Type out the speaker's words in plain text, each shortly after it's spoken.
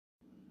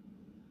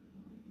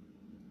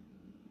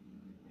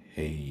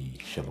Hey,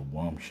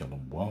 shalom,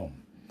 shalom.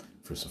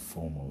 First and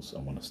foremost, I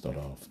want to start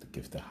off to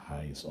give the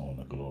highest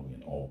honor, glory,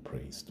 and all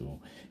praise to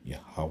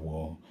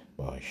Yahweh,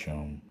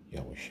 Bahasham,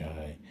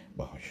 Yahushai,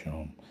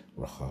 Bahasham,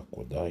 Raha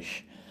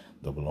Kodash.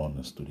 Double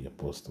honors to the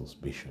apostles,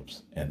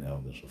 bishops, and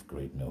elders of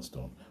Great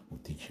Millstone who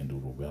teach and do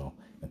well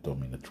and taught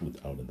me the truth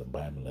out of the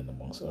Bible, and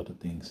amongst other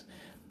things,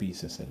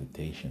 peace and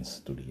salutations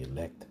to the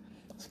elect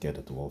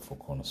scattered to all four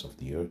corners of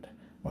the earth,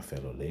 my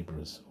fellow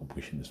laborers who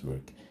push in this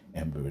work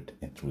and word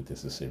and truth and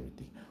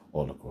sincerity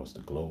all across the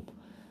globe.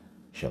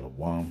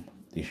 Shalom,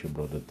 this is your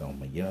brother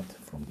Dalmayat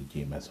from the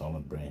GMS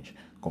Holland branch,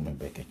 coming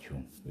back at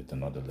you with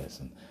another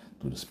lesson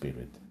to the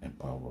spirit and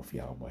power of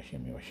Yahweh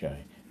Hashem Yoshai,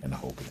 and I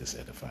hope it is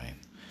edifying.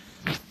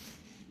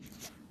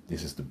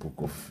 This is the book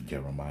of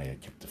Jeremiah,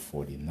 chapter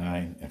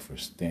 49 and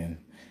verse 10,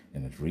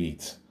 and it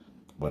reads,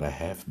 "But I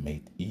have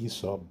made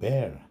Esau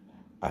bare.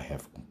 I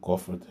have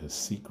uncovered his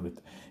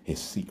secret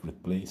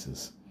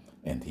places,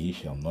 and he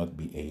shall not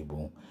be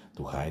able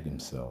to hide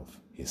himself.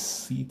 His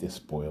seed is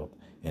spoiled,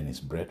 and his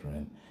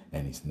brethren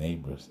and his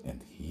neighbors,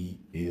 and he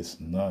is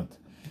not."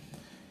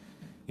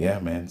 Yeah,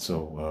 man.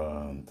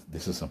 So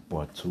this is a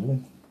part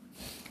two.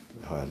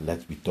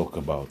 Let me talk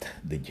about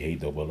the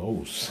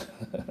JOOs.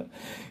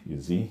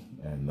 You see,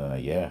 and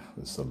yeah,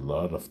 there's a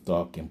lot of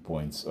talking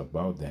points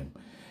about them,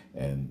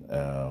 and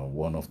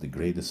one of the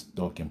greatest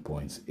talking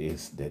points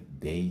is that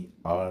they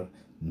are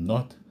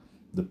not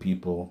the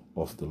people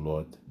of the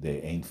Lord.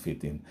 They ain't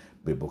fitting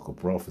biblical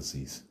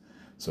prophecies.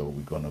 So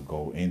we're gonna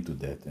go into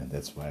that, and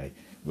that's why I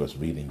was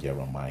reading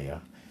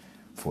Jeremiah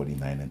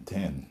 49 and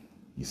 10.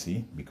 You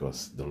see,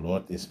 because the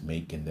Lord is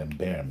making them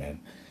bare, man.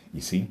 You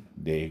see,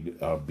 they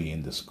are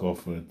being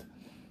discovered,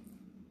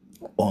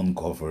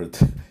 uncovered.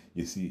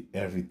 You see,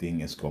 everything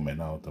is coming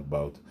out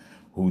about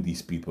who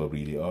these people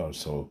really are.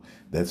 So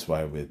that's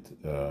why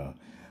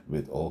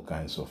with all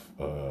kinds of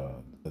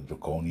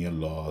draconian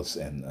laws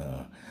and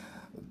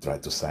try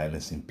to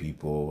silencing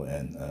people,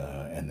 and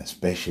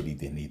especially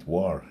they need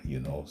war,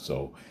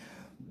 so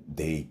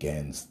they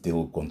can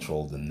still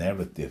control the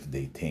narrative,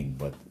 they think,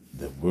 but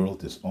the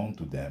world is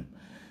onto them,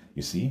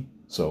 you see.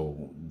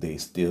 So they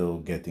still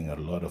getting a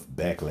lot of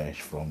backlash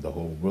from the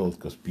whole world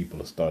because people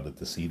have started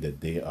to see that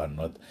they are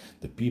not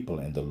the people,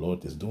 and the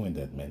Lord is doing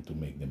that, man, to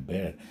make them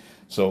bare.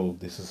 So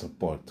this is a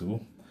part two,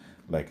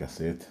 like I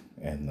said,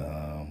 and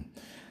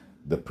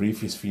the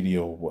previous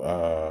video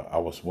I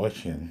was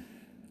watching,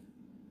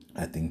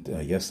 I think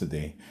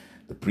yesterday,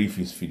 the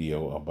previous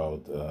video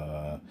about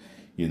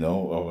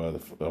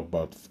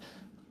about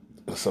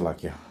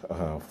Salakia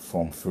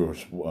from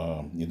first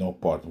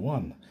part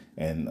one,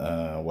 and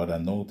what I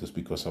noticed,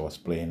 because I was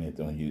playing it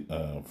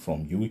on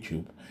from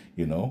YouTube,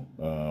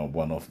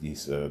 one of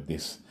these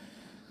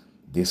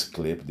this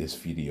clip, this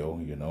video,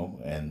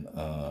 and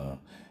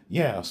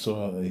yeah,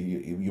 so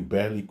you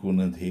barely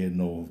couldn't hear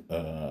no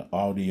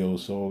audio.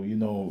 So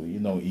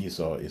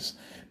Esau is,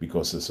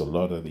 because there's a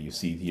lot of, you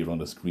see here on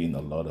the screen,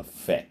 a lot of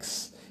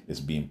facts is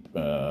being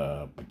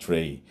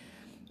portrayed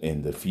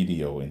in the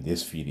video, in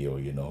this video,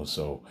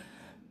 so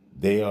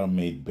they are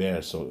made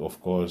bare. So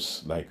of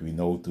course, like we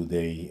know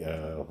today,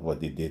 what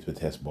they did with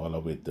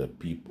Hezbollah, with the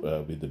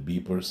with the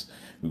beepers,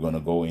 we're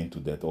gonna go into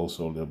that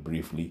also a little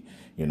briefly,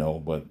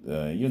 but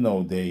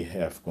they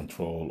have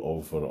control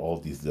over all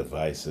these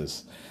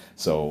devices,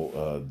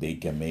 so they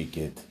can make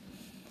it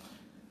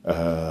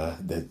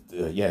that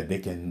yeah,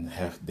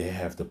 they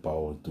have the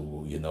power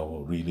to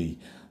really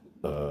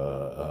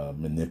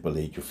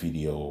manipulate your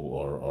video,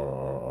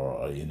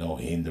 or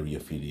hinder your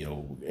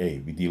video.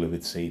 Hey, we deal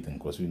with Satan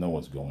because we know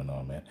what's going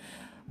on, man.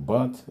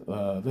 But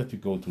let me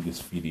go to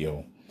this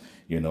video.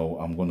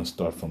 I'm gonna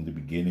start from the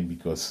beginning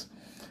because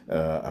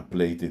I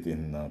played it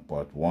in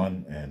part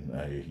one, and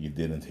you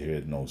didn't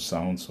hear no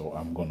sound, so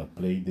I'm gonna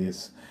play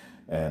this.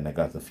 And I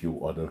got a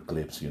few other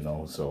clips,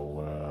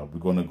 so we're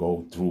gonna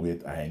go through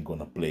it. I ain't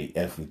gonna play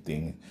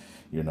everything,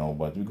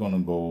 but we're gonna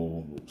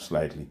go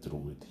slightly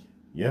through it.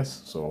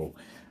 Yes, so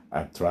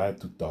I try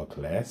to talk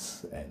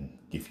less and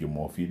give you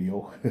more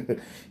video,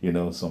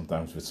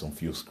 sometimes with some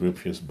few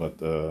scriptures, but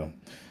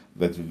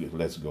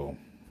let's go.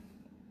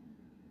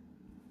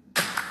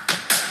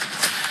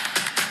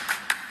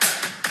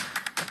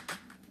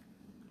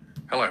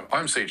 Hello,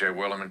 I'm CJ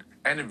Wellerman,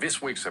 and in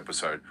this week's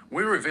episode,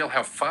 we reveal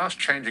how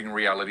fast-changing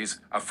realities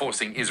are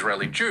forcing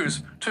Israeli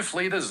Jews to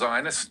flee the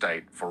Zionist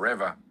state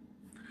forever.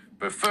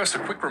 But first, a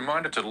quick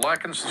reminder to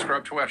like and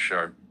subscribe to our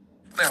show.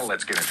 Now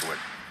let's get into it.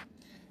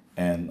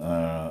 And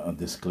a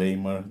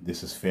disclaimer: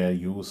 this is fair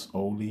use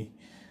only.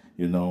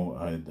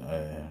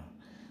 Matter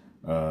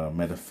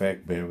of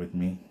fact, bear with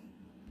me.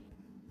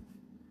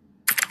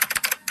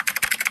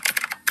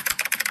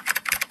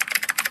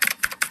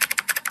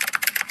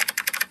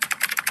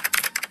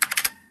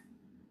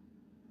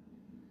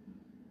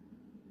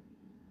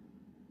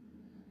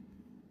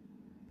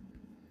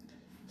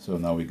 So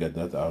now we got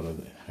that out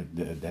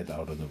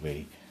of the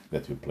way.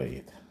 Let me play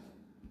it.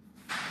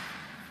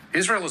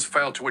 Israel has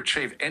failed to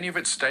achieve any of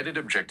its stated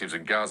objectives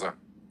in Gaza.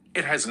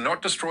 It has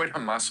not destroyed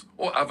Hamas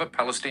or other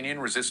Palestinian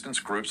resistance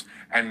groups,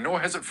 and nor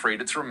has it freed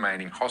its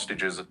remaining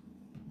hostages.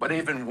 But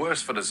even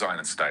worse for the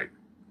Zionist state,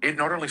 it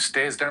not only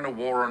stares down a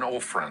war on all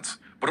fronts,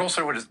 but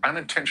also it has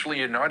unintentionally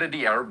united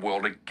the Arab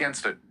world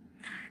against it,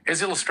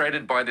 as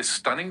illustrated by this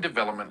stunning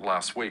development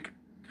last week,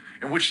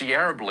 in which the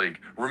Arab League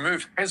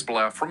removed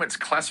Hezbollah from its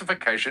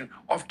classification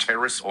of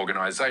terrorist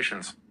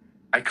organizations,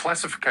 a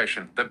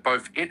classification that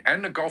both it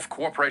and the Gulf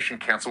Cooperation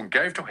Council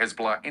gave to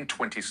Hezbollah in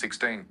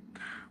 2016,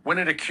 when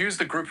it accused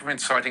the group of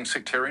inciting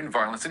sectarian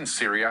violence in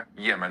Syria,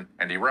 Yemen,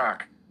 and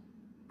Iraq.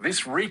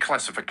 This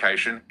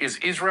reclassification is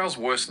Israel's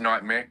worst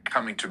nightmare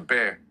coming to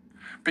bear,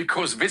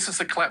 because this is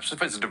the collapse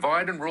of its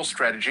divide and rule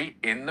strategy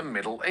in the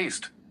Middle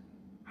East.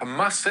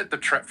 Hamas set the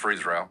trap for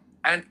Israel,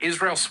 and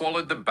Israel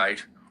swallowed the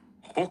bait,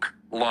 hook,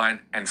 line,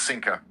 and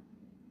sinker.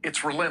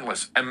 Its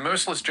relentless and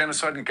merciless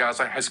genocide in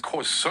Gaza has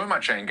caused so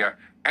much anger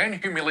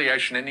and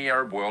humiliation in the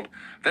Arab world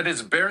that it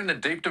is bearing the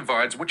deep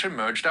divides which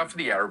emerged after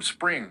the Arab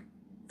Spring.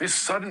 This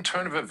sudden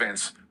turn of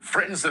events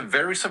threatens the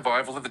very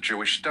survival of the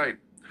Jewish state,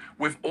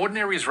 with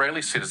ordinary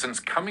Israeli citizens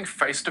coming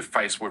face to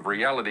face with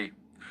reality.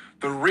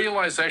 The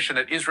realization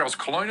that Israel's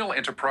colonial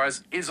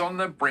enterprise is on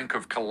the brink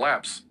of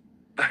collapse.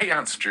 They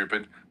aren't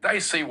stupid. They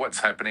see what's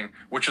happening,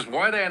 which is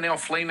why they are now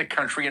fleeing the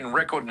country in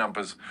record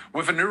numbers,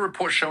 with a new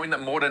report showing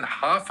that more than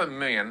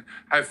 500,000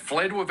 have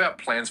fled without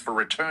plans for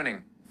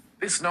returning.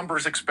 This number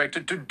is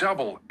expected to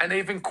double and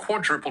even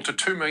quadruple to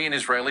 2 million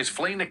Israelis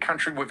fleeing the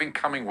country within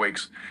coming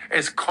weeks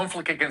as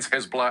conflict against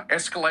Hezbollah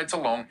escalates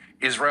along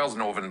Israel's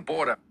northern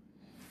border.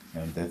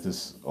 And that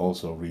is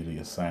also really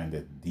a sign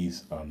that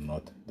these are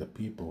not the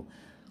people.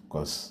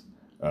 Because,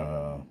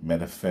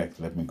 matter of fact,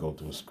 let me go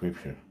to a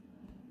scripture.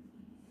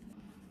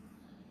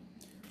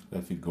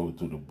 Let me go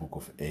to the book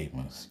of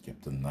Amos,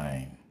 chapter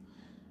 9.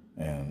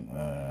 And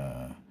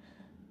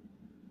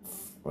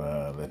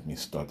let me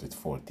start with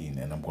 14.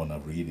 And I'm going to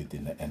read it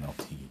in the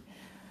NLT.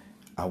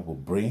 I will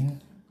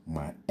bring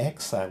my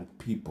exiled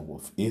people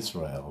of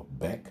Israel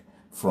back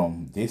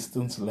from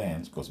distant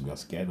lands, because we are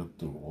scattered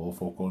to all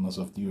four corners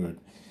of the earth.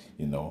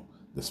 You know,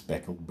 the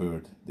speckled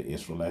bird, the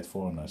Israelite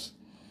foreigners.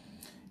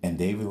 And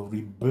they will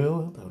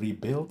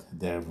rebuild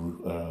their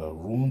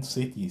ruined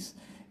cities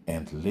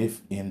and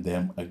live in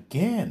them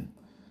again.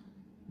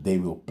 They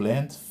will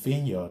plant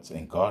vineyards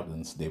and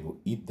gardens. They will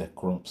eat their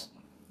crops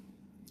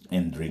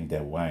and drink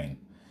their wine.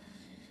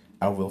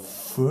 I will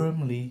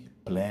firmly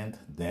plant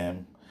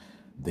them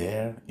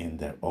there in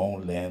their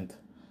own land.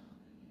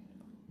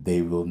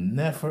 They will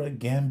never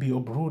again be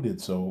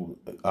uprooted. So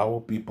our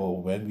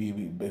people, when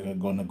we're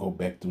going to go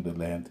back to the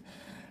land,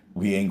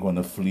 we ain't going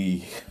to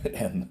flee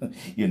and,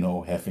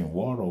 having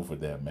war over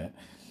them, man.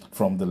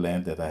 From the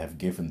land that I have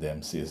given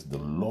them, says the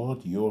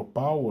Lord your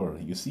power.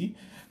 You see?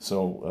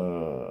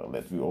 So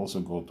let me also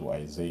go to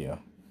Isaiah.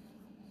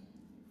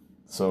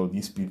 So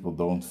these people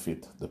don't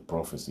fit the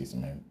prophecies,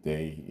 man.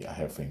 They are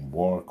having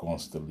war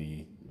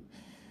constantly,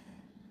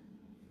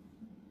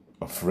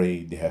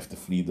 afraid they have to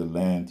flee the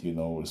land.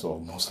 It's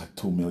almost like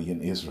 2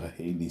 million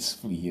Israelis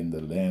fleeing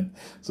the land.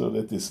 So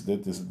that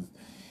is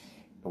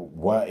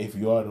why, if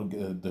you are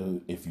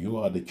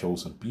the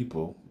chosen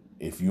people,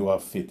 if you are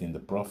fit in the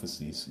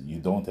prophecies, you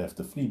don't have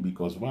to flee.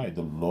 Because why?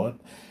 The Lord,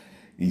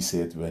 he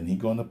said, when he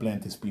gonna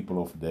plant his people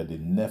over there, they're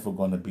never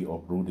gonna be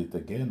uprooted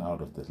again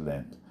out of that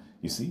land.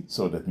 You see?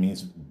 So that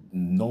means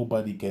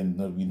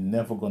we're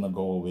never gonna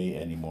go away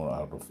anymore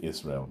out of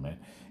Israel, man.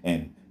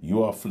 And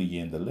you are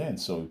fleeing the land.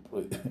 So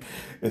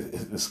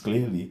it's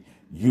clearly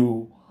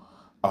you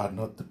are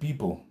not the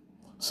people.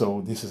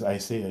 So this is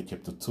Isaiah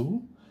chapter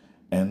 2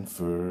 and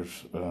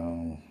verse,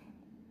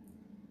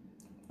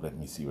 let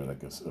me see where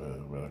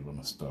I'm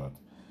gonna start.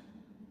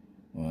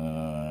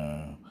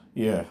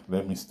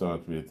 Let me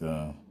start with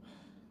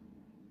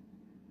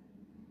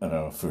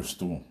verse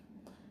 2.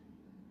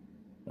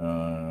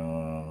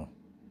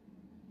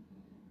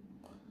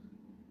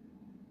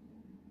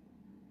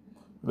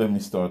 Let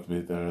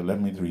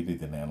me read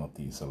it in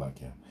NLT,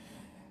 Salakia.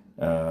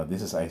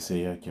 This is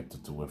Isaiah chapter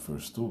 2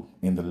 verse 2.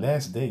 In the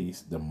last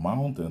days, the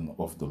mountain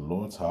of the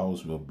Lord's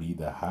house will be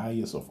the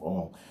highest of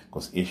all,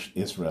 because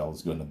Israel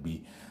is going to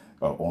be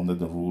under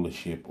the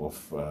rulership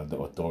of the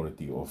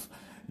authority of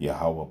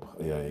Yahweh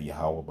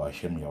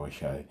B'Hashem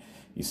Yahushai.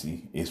 You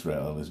see,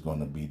 Israel is going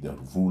to be the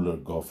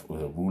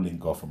ruling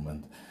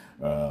government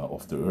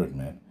of the earth,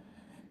 man.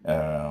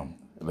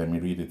 Let me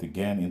read it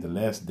again. In the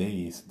last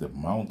days, the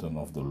mountain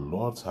of the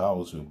Lord's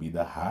house will be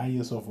the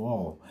highest of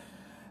all,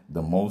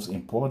 the most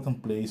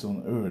important place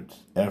on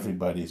earth.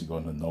 Everybody is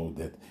going to know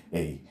that,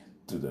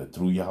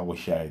 through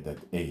Yahushai, that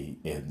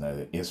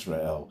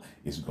Israel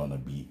is going to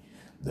be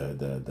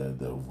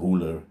the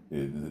ruler,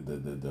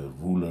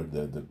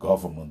 the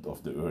government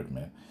of the earth,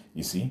 man.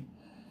 You see,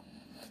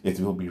 it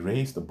will be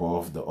raised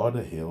above the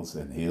other hills,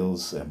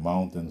 and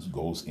mountains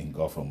goes in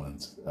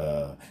governments.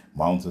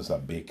 Mountains are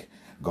big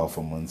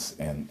governments,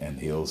 and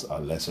hills are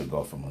lesser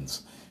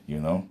governments,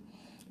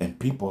 And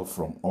people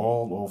from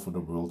all over the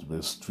world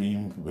will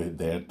stream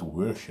there to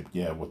worship.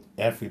 Yeah, what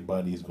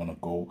everybody is going to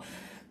go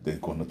They're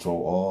going to throw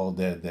all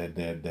their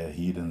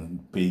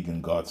heathen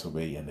pagan gods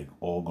away, and they're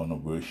all going to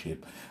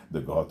worship the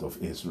God of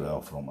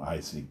Israel from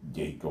Isaac,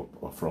 Jacob,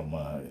 or from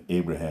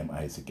Abraham,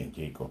 Isaac, and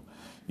Jacob.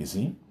 You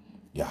see?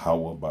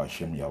 Yahweh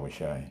Bashem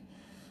Yahushai.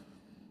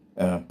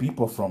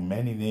 People from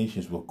many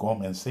nations will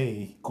come and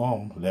say,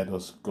 "Come, let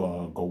us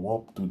go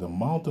up to the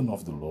mountain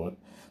of the Lord,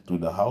 to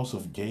the house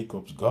of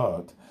Jacob's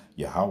God,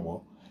 Yahweh."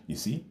 You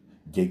see?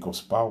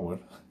 Jacob's power.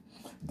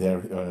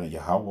 There,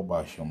 Yahweh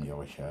Bashem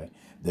Yahushai.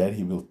 There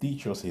he will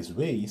teach us his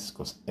ways,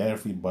 because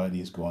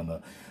everybody is going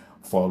to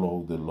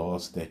follow the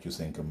laws, statutes,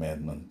 and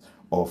commandments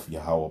of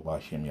Yahweh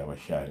Bashem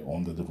Yahushai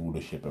under the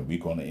rulership, and we're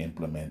going to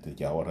implement it.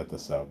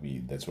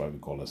 That's why we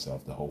call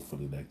ourselves the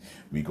hopefully elect.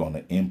 We're going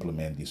to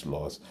implement these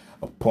laws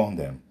upon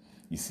them.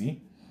 You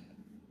see?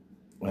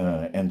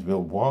 And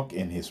will walk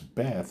in his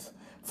path,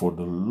 for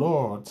the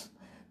Lord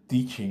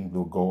teaching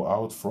will go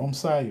out from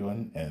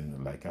Zion,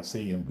 and like I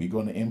say, we're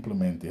going to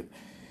implement it.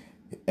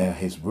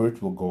 His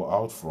word will go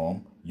out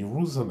from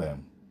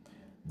Jerusalem.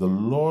 The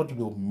Lord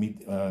will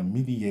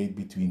mediate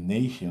between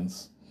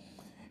nations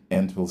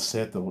and will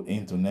settle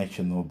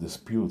international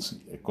disputes,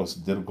 because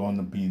there's going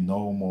to be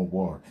no more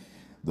war.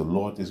 The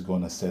Lord is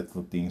going to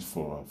settle things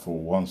for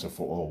once and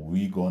for all.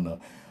 We're going to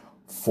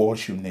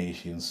force you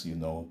nations, to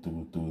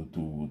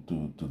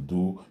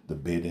do the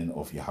bidding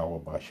of Yahweh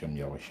Bashem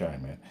Yahushai,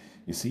 man.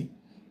 You see?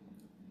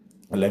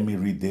 Let me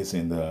read this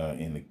in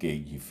the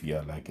KJV.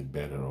 I like it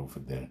better over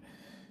there.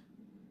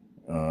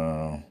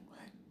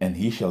 And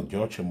he shall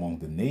judge among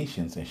the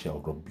nations, and shall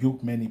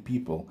rebuke many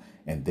people,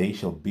 and they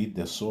shall beat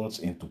their swords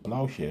into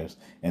plowshares,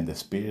 and their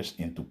spears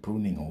into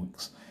pruning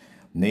hooks.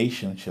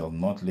 Nation shall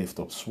not lift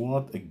up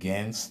sword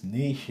against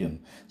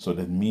nation. So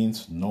that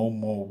means no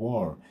more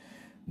war.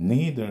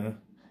 Neither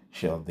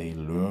shall they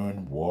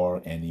learn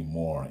war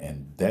anymore.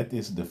 And that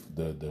is the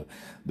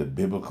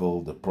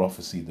biblical, the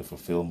prophecy, the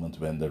fulfillment,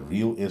 when the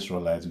real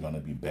Israelites are going to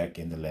be back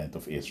in the land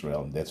of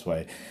Israel. And that's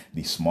why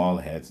these small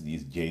heads,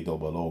 these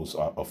JOOs,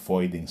 are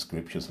avoiding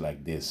scriptures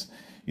like this.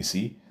 You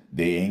see,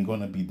 they ain't going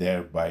to be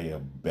there by a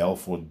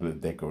Balfour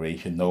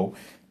Declaration. No,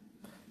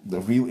 the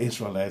real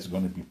Israelites are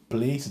going to be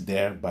placed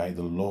there by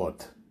the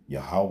Lord,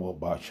 Yahweh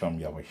Basham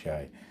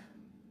Yahushai.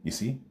 You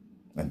see?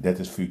 And that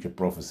is future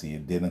prophecy.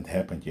 It didn't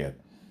happen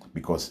yet.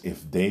 Because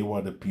if they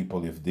were the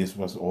people, if this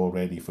was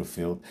already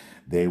fulfilled,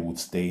 they would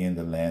stay in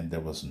the land.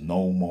 There was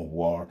no more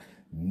war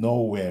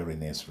nowhere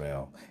in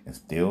Israel. And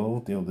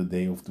still till the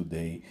day of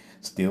today,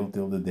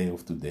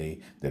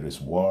 there is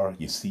war.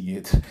 You see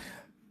it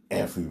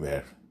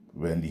everywhere.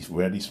 Where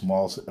these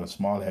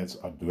small heads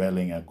are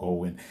dwelling and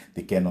going,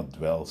 they cannot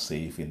dwell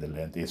safe in the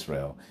land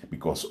Israel,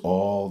 because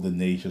all the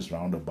nations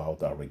round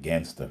about are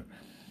against her.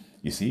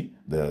 You see,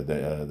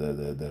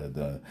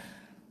 the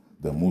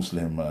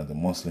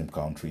Muslim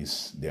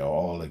countries, they are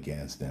all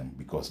against them,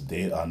 because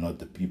they are not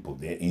the people.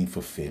 They ain't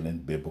fulfilling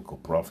biblical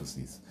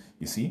prophecies.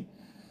 You see,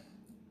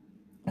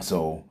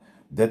 so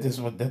that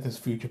is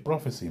future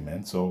prophecy,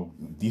 man. So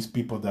these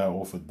people that are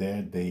over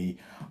there, they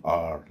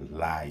are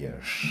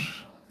liars,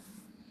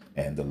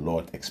 and the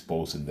Lord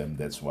exposing them.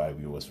 That's why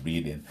we was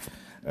reading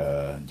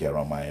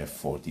Jeremiah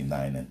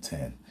 49 and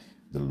 10.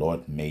 The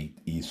Lord made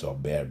Esau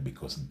bare,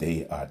 because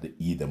they are the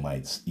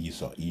Edomites.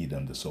 Esau,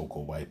 Edom, the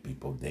so-called white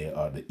people, they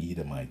are the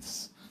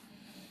Edomites.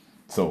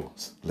 So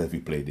let me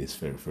play this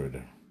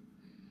further.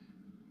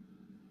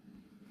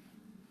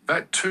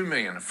 That 2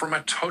 million from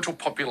a total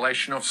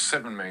population of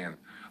 7 million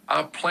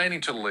are planning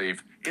to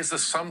leave is the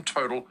sum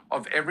total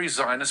of every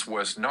Zionist's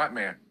worst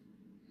nightmare.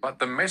 But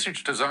the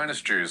message to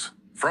Zionist Jews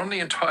from the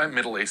entire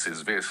Middle East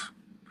is this: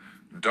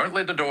 don't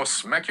let the door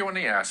smack you on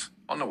the ass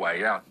on the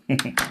way out.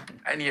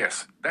 And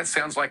yes, that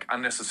sounds like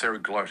unnecessary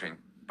gloating,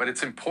 but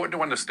it's important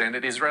to understand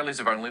that Israelis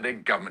have only their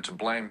government to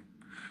blame.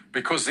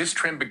 Because this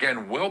trend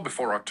began well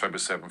before October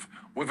 7th,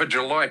 with a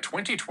July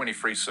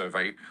 2023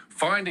 survey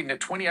finding that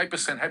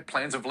 28% had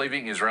plans of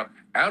leaving Israel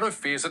out of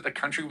fears that the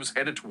country was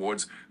headed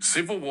towards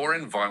civil war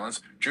and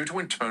violence due to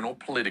internal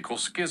political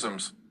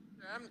schisms.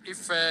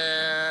 If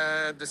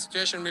the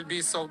situation will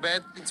be so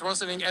bad, it's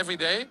worsening every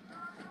day.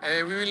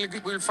 We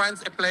will find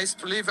a place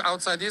to live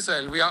outside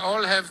Israel. We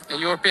all have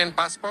European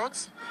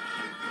passports.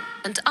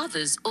 And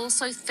others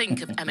also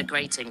think of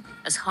emigrating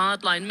as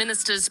hardline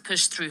ministers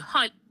push through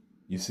high...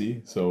 You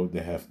see, so they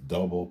have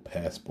double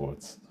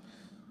passports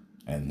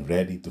and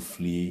ready to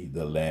flee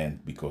the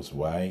land, because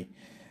why?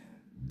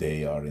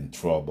 They are in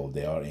trouble.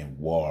 They are in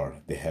war.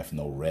 They have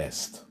no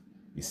rest.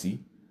 You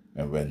see?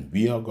 And when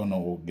we are going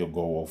to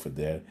go over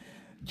there,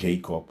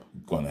 Jacob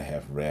going to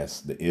have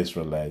rest. The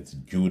Israelites,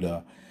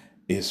 Judah,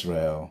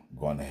 Israel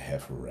going to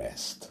have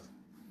rest.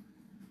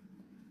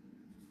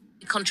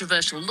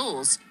 Controversial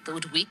laws that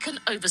would weaken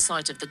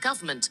oversight of the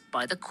government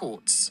by the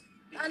courts.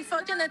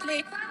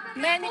 Unfortunately,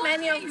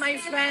 many of my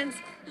friends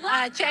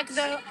check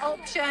their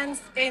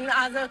options in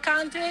other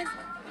countries.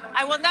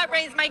 I will not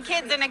raise my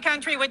kids in a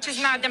country which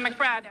is not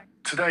democratic.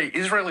 Today,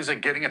 Israelis are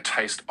getting a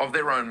taste of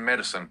their own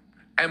medicine,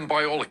 and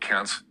by all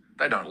accounts,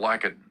 they don't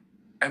like it.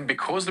 And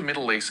because the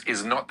Middle East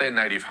is not their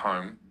native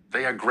home,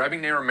 They are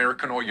grabbing their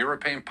American or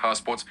European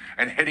passports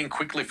and heading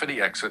quickly for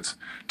the exits,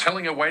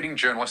 telling a waiting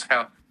journalist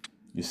how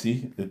You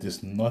see, it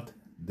is not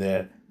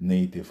their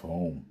native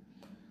home.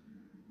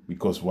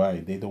 Because why?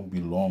 They don't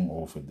belong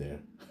over there.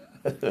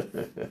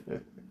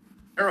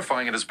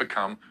 terrifying it has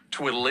become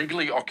to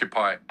illegally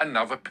occupy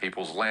another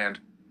people's land.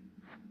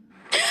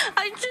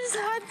 I just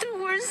had the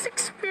worst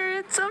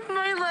experience of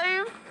my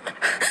life.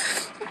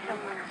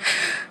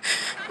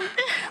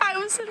 I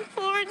was in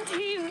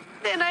Florentine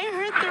and I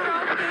heard the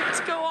rockets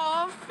go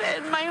off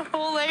and my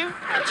whole life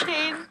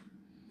changed.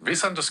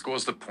 This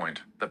underscores the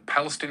point that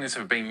Palestinians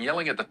have been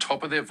yelling at the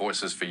top of their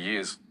voices for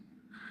years.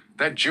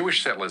 That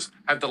Jewish settlers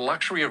have the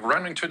luxury of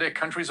running to their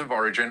countries of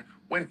origin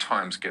when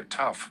times get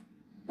tough,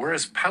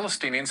 whereas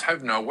Palestinians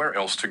have nowhere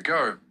else to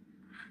go.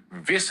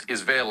 This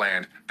is their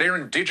land, their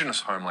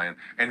indigenous homeland,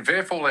 and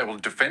therefore they will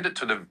defend it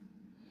to the...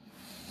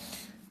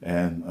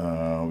 And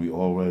we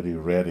already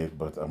read it,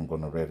 but I'm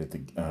going to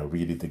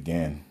read it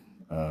again,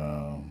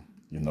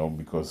 you know,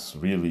 because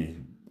really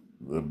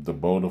the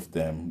both of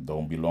them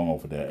don't belong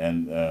over there.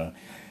 And,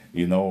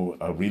 you know,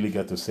 I really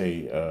got to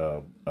say,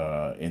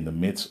 in the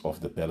midst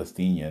of the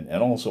Palestinian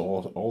and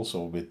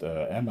also with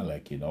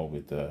Amalek, you know,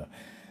 with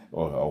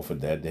over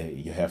there,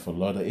 you have a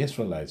lot of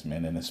Israelites,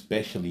 man, and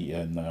especially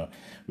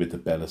with the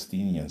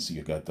Palestinians,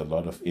 you got a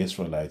lot of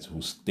Israelites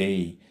who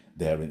stay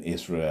there in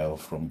Israel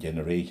from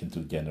generation to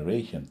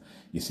generation.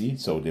 You see,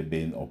 so they've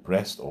been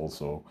oppressed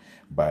also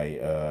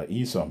by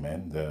Esau,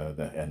 man.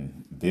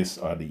 And these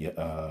are the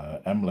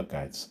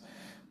Amalekites.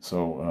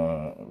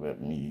 So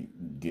let me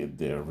get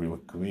there real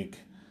quick.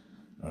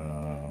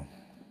 Bear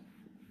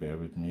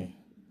with me.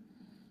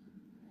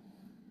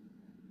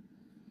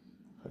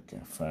 If I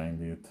can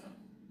find it.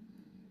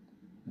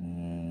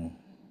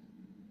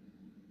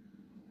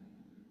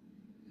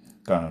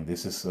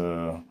 This is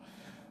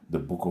the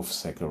book of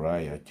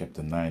Zechariah,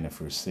 chapter 9 and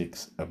verse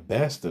 6. A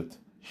bastard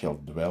shall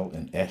dwell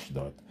in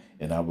Ashdod,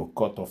 and I will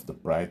cut off the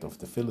pride of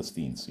the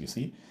Philistines. You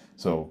see?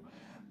 So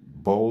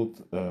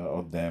both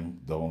of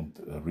them don't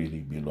really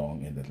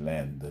belong in the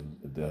land.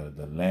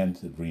 The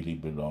land really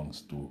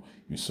belongs to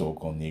you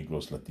so-called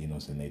Negroes,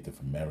 Latinos, and Native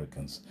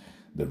Americans,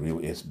 the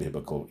real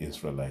biblical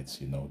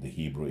Israelites, you know, the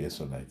Hebrew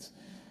Israelites.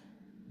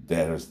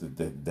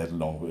 That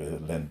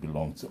land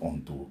belongs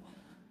onto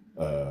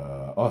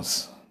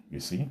us, you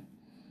see.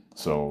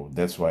 So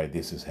that's why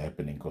this is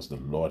happening, because the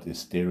Lord is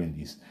steering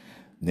these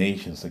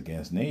nations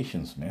against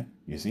nations, man,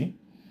 you see.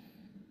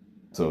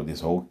 So this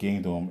whole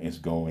kingdom is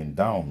going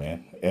down,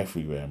 man,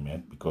 everywhere,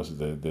 man, because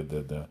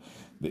the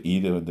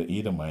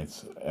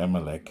Edomites,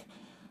 Amalek,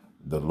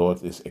 the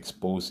Lord is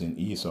exposing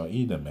Esau,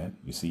 Edom, man,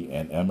 you see.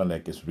 And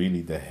Amalek is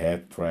really the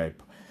head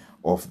tribe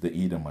of the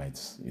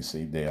Edomites, you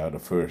see. They are the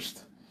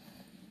first.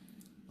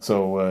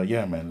 So,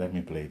 yeah, man, let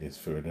me play this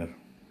further.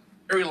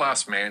 Very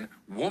last man,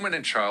 woman,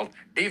 and child,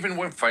 even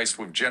when faced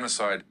with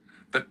genocide,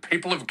 the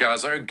people of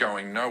Gaza are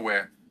going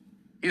nowhere.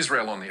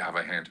 Israel, on the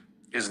other hand,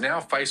 is now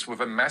faced with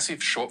a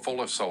massive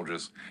shortfall of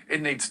soldiers.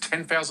 It needs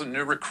 10,000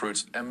 new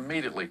recruits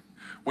immediately,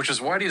 which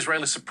is why the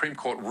Israeli Supreme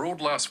Court ruled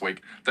last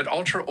week that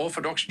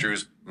ultra-Orthodox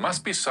Jews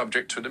must be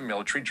subject to the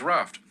military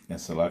draft. And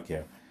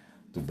Salakia,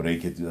 to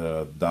break it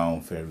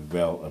down very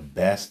well, a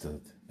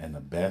bastard and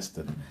a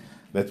bastard.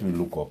 Let me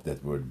look up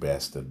that word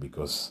bastard,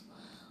 because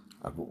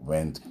I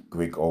went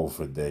quick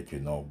over that, you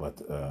know, but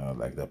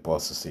like the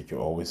apostle said, you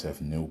always have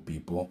new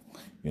people,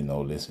 you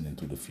know, listening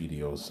to the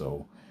video.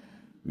 So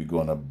we're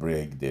going to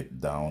break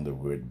that down, the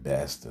word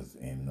bastard,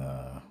 in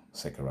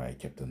Zechariah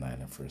chapter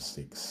 9 and verse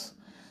 6.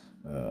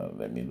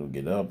 Let me look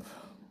it up.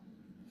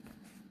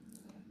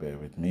 Bear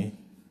with me.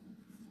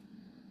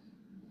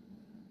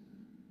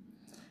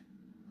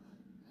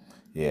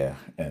 Yeah,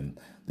 and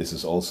this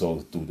is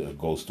also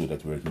goes to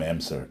that word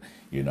mamzer,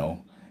 you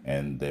know,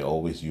 and they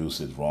always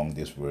use it wrong,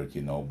 this word,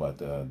 you know, but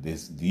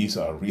these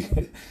are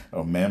really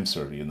a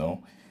mamzer, you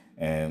know,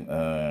 and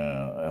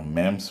a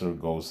mamzer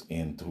goes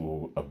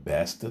into a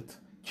bastard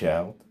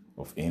child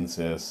of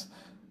incest.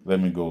 Let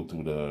me go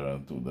to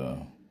the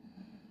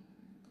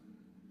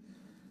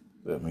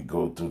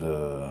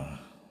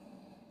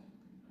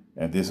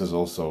and this is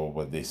also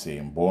what they say,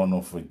 born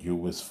of a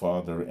Jewish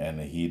father and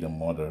a heathen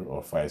mother,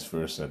 or vice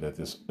versa. That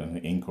is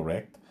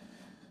incorrect.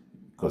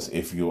 Because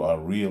if you are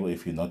real,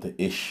 if you're not the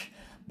Ish,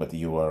 but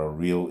you are a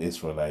real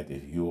Israelite,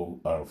 if you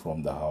are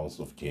from the house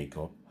of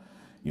Jacob,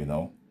 you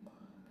know,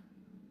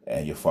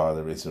 and your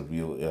father is a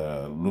real,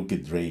 look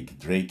at Drake.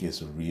 Drake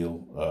is a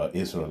real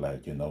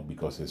Israelite, you know,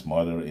 because his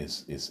mother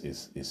is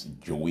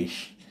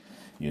Jewish,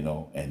 you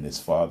know, and his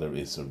father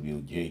is a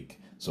real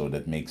Jake. So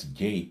that makes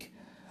Jake,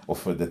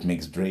 that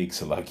makes Drake,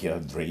 Salakia,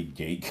 Drake,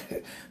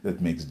 Jake,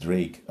 that makes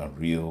Drake a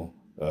real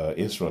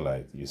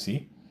Israelite, you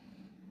see?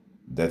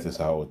 That is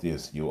how it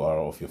is. You are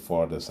of your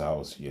father's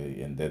house,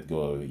 and that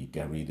you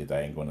can read it.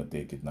 I ain't going to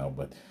take it now,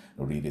 but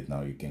read it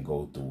now. You can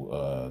go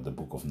to the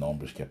book of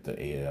Numbers, chapter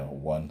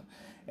 1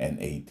 and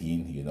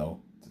 18, you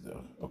know,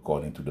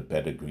 according to the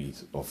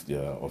pedigrees of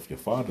your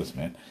fathers,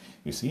 man.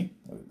 You see?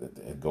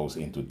 It goes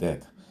into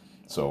that.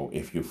 So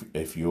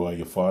if you are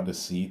your father's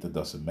seed, it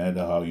doesn't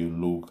matter how you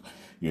look,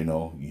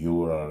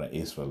 you are an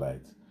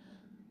Israelite.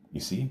 You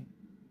see?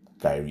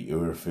 Kyrie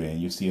Irving,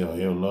 you see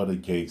a lot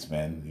of Jakes,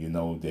 man.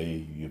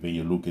 When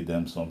you look at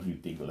them, sometimes you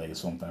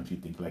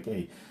think like,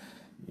 hey,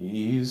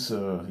 he's,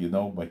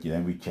 but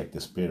then we check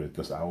the spirit,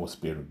 because our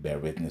spirit bear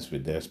witness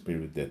with their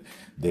spirit that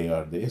they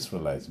are the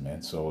Israelites,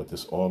 man. So it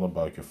is all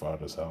about your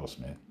father's house,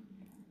 man.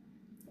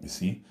 You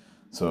see?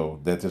 So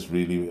that is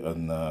really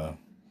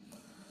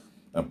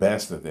a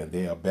bastard, and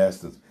they are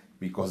bastards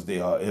because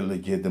they are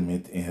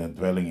illegitimate in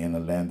dwelling in a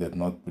land that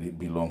not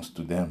belongs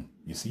to them.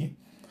 You see?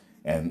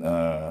 And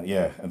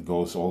it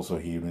goes also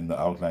here in the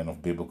outline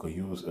of biblical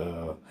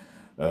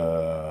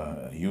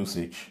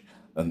usage,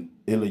 an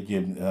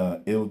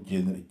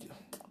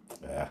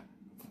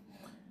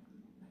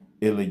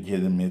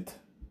illegitimate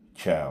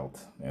child,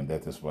 and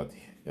that is what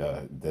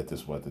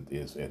it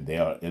is. And they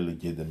are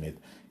illegitimate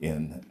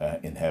in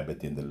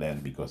inhabiting the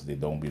land because they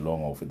don't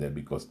belong over there,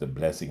 because the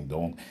blessing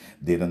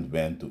didn't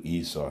went to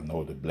Esau.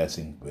 No, the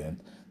blessing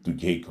went to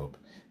Jacob.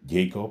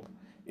 Jacob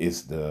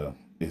is the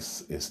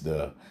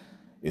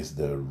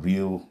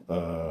real,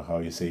 how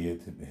you say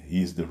it,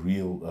 he's the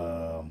real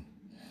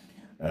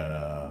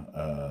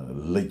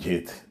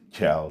legit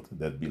child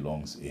that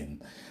belongs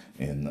in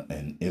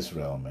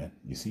Israel, man.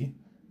 You see,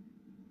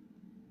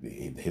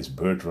 his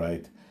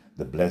birthright,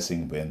 the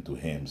blessing went to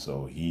him.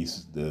 So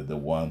he's the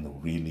one who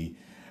really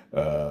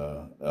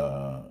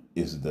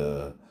is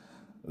the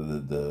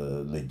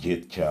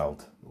legit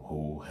child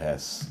who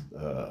has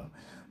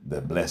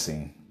the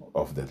blessing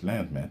of that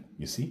land, man.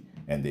 You see,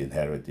 and the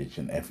inheritance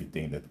and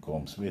everything that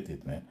comes with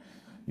it, man.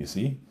 You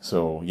see,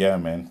 so yeah,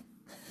 man.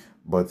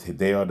 But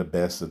they are the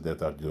bastards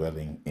that are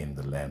dwelling in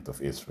the land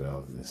of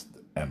Israel. This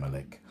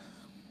Amalek.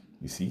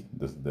 You see,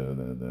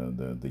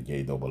 the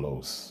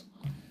J-double-O's.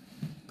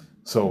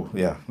 So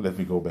yeah, let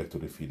me go back to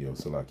the video,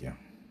 Salakia.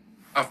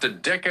 After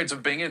decades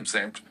of being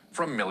exempt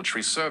from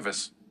military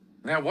service.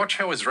 Now watch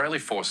how Israeli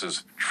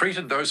forces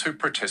treated those who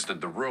protested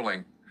the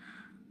ruling.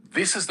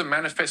 This is the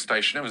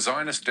manifestation of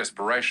Zionist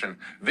desperation.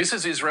 This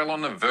is Israel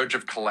on the verge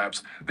of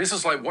collapse. This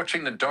is like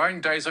watching the dying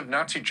days of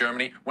Nazi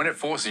Germany when it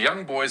forced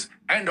young boys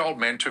and old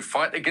men to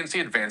fight against the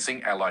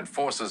advancing Allied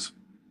forces.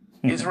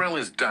 Israel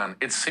is done.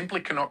 It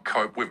simply cannot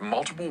cope with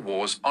multiple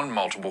wars on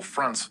multiple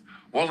fronts,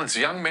 while its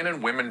young men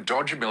and women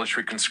dodge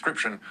military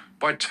conscription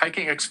by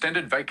taking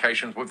extended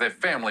vacations with their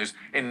families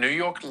in New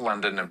York,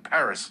 London, and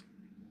Paris.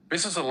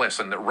 This is a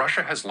lesson that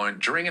Russia has learned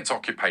during its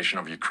occupation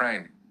of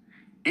Ukraine.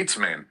 Its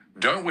men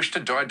don't wish to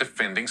die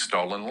defending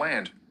stolen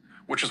land,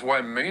 which is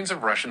why millions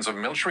of Russians of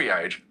military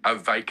age are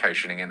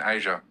vacationing in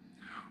Asia,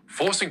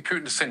 forcing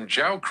Putin to send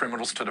jailed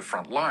criminals to the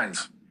front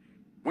lines.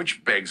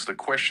 Which begs the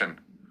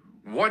question,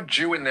 what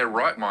Jew in their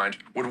right mind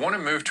would want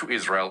to move to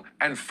Israel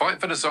and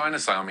fight for the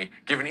Zionist army,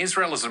 given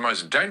Israel is the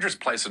most dangerous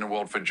place in the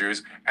world for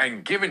Jews,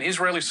 and given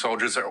Israeli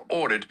soldiers are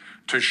ordered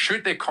to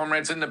shoot their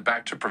comrades in the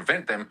back to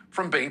prevent them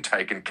from being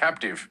taken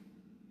captive?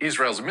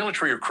 Israel's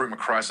military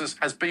recruitment crisis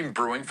has been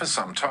brewing for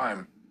some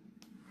time.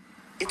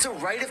 It's a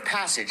rite of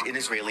passage in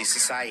Israeli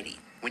society.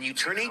 When you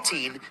turn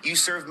 18, you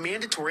serve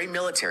mandatory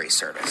military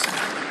service.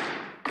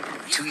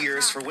 2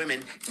 years for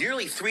women,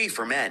 nearly 3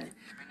 for men.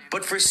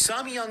 But for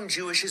some young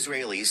Jewish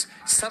Israelis,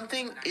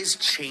 something is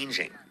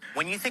changing.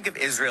 When you think of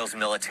Israel's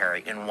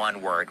military in one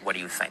word, what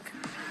do you think?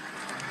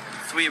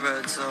 3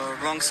 words,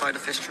 wrong side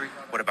of history.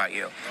 What about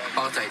you?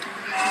 Apartheid.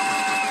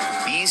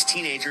 These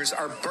teenagers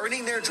are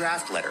burning their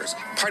draft letters,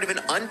 part of an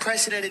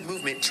unprecedented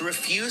movement to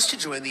refuse to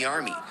join the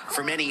army.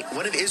 For many,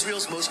 one of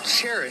Israel's most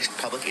cherished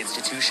public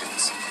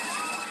institutions.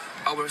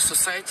 Our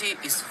society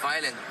is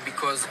violent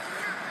because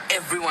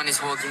everyone is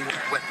holding a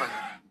weapon.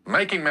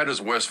 Making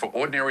matters worse for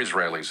ordinary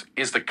Israelis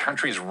is the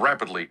country's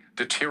rapidly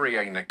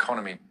deteriorating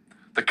economy.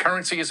 The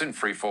currency is in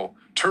freefall,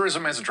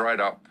 tourism has dried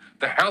up,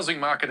 the housing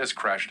market has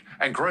crashed,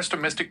 and gross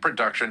domestic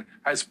production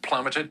has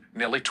plummeted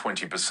nearly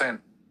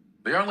 20%.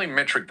 The only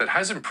metric that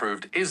has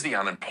improved is the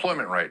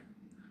unemployment rate.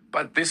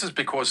 But this is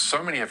because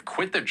so many have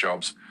quit their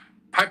jobs,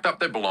 packed up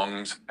their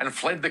belongings, and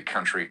fled the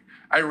country,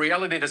 a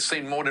reality that's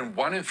seen more than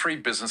 1 in 3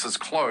 businesses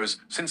close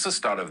since the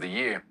start of the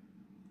year.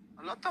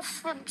 A lot of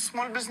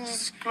small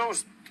businesses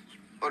closed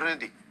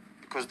already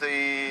because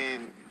they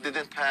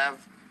didn't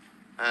have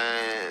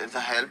the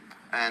help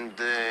and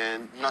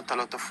not a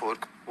lot of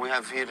work. We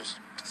have here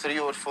 3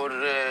 or 4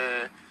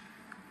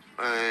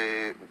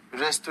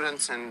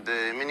 restaurants and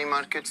mini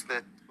markets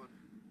that...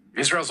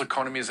 Israel's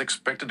economy is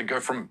expected to go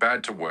from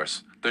bad to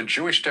worse. The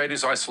Jewish state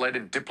is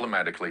isolated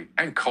diplomatically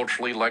and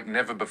culturally like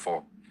never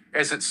before,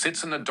 as it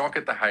sits in the dock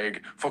at The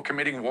Hague for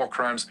committing war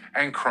crimes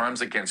and crimes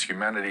against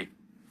humanity.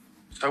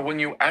 So when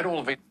you add all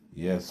of it...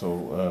 Yeah,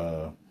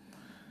 so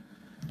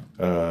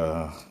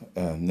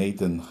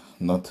Nathan,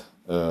 not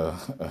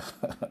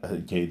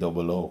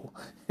J-double-O.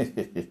 I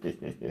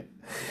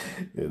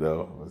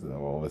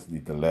always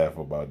need to laugh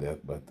about that,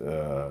 but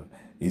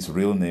his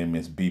real name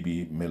is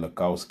Bibi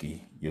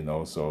Milakowski,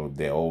 so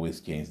they always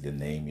change the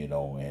name,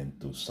 and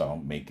to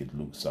make it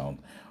sound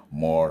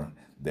more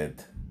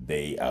that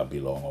they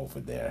belong over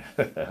there.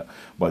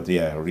 But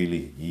yeah,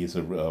 really, he is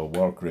a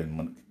war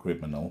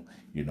criminal,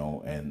 you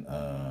know, and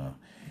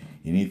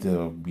he need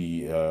to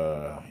be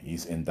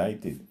he's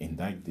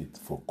indicted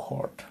for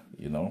court,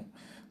 you know.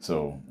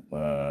 So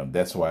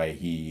that's why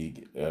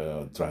he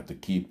tried to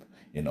keep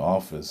in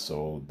office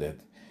so that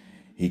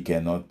he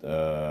cannot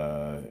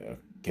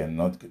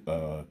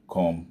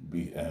come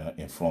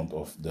in front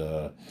of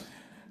the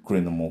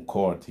criminal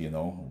court, you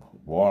know,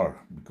 war,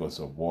 because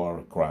of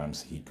war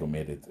crimes he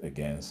committed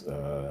against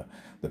the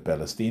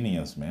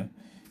Palestinians, man.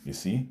 You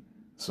see?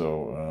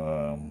 So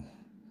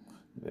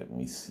let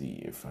me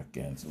see if I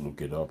can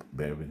look it up.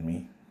 Bear with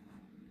me.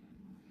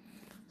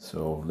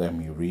 So let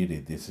me read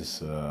it. This is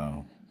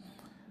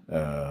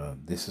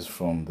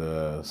from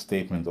the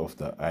statement of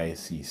the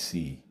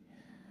ICC,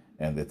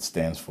 and it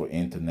stands for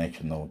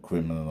International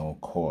Criminal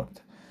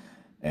Court.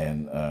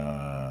 And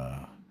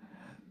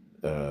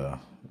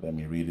let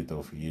me read it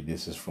over here.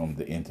 This is from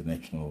the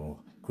International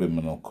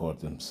Criminal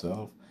Court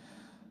himself.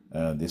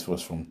 This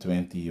was from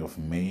 20th of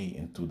May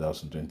in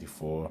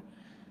 2024.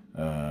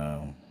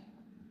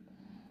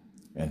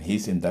 And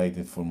he's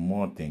indicted for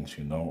more things,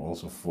 you know,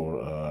 also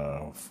for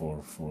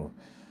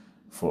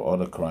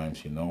other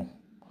crimes, you know,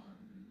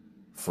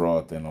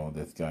 fraud and all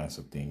that kinds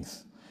of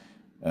things.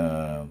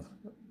 Let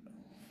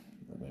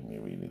me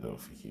read it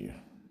over here.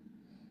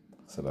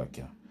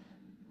 Salakia.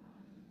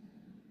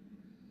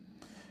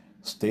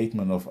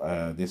 Statement of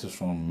this is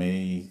from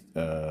May.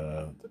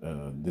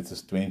 This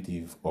is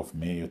 20th of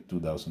May of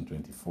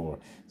 2024.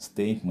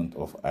 Statement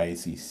of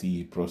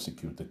ICC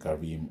prosecutor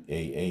Karim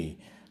A.A.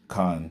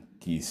 Khan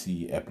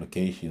KC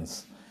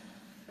applications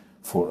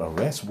for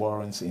arrest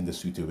warrants in the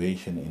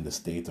situation in the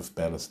state of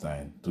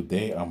Palestine.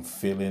 Today I'm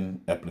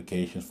filling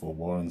applications for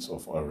warrants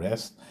of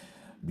arrest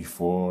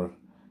before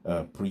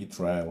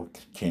pre-trial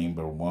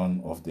chamber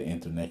 1 of the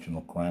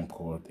International Crime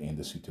Court in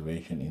the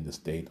situation in the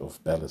state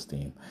of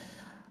Palestine.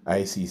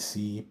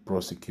 ICC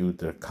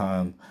prosecutor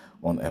Khan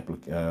on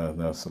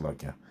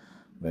application.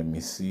 Let me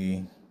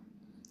see.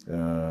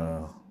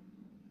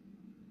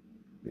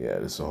 Yeah,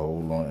 it's a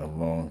whole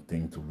long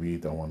thing to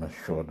read. I want a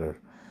shorter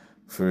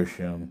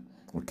version.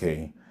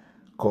 Okay.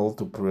 Call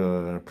to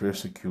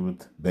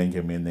persecute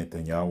Benjamin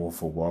Netanyahu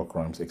for war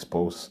crimes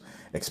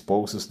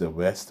exposes the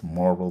West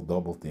moral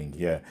doublethink.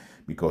 Yeah,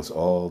 because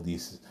all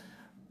these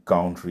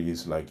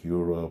countries like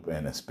Europe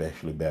and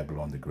especially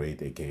Babylon the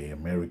Great, aka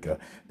America,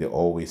 they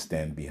always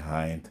stand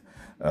behind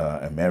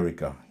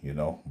America, you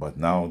know. But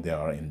now they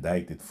are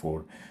indicted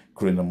for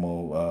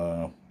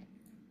criminal.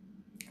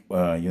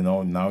 You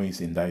know, now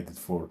he's indicted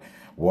for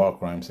war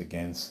crimes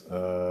against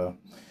the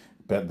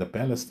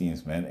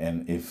Palestinians, man.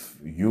 And if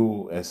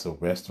you, as a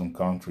Western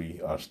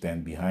country, are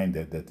stand behind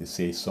that, that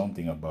says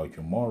something about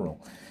your moral,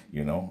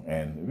 you know.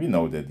 And we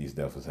know that these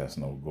devils has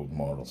no good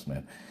morals,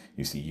 man.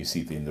 You see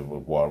it in the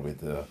war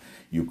with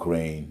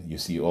Ukraine. You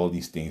see all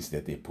these things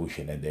that they push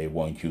in, and they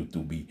want you to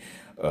be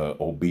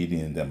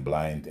obedient and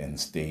blind and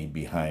stay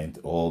behind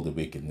all the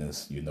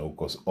wickedness, you know,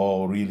 because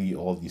all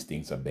these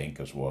things are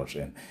bankers' wars,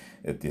 and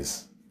it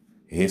is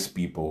his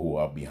people who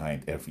are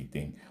behind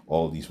everything,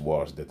 all these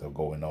wars that are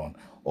going on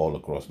all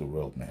across the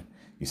world, man.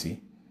 You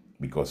see,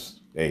 because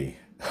hey,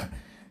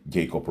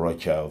 Jacob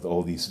Rothschild,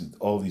 all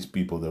these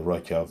people, the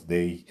Rothschilds,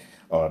 they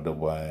are the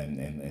one,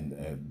 and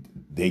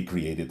they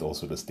created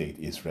also the state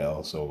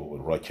Israel. So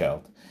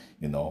Rothschild,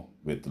 you know,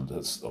 with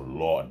the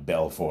Lord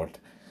Belfort,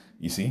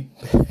 you see,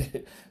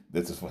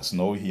 that was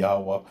no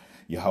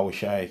Yahweh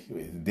Shai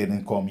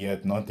didn't come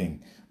yet,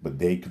 nothing, but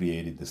they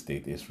created the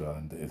state Israel,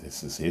 and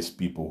this is his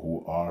people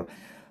who are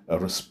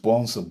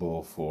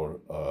responsible for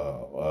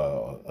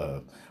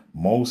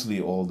mostly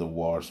all the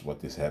wars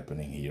what is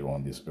happening here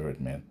on this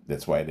earth, man.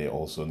 That's why they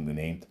also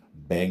named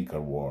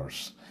banker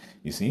wars,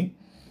 you see,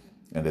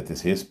 and that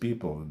is his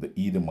people, the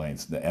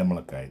Edomites, the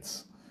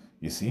Amalekites,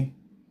 you see.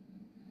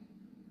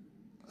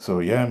 So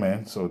yeah,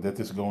 man, so that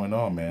is going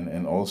on, man.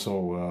 And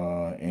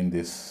also in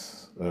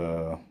this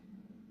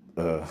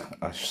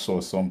I saw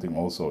something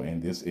also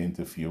in this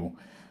interview.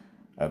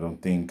 I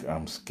don't think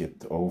I'm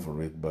skipped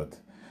over it, but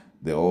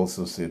they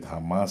also said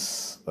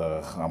Hamas,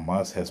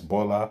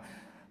 Hezbollah.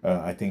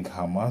 I think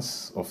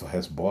Hamas of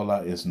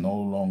Hezbollah is no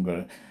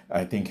longer.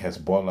 I think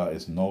Hezbollah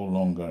is no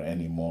longer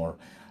anymore.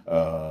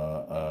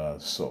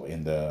 So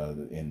in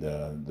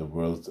the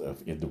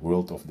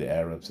world of the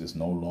Arabs is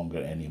no longer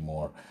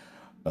anymore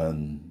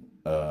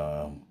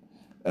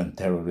a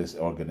terrorist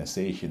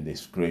organization. They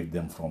scraped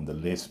them from the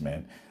list,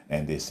 man,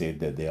 and they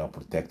said that they are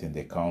protecting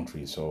their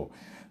country. So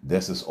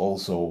this is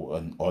also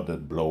another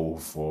blow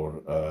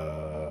for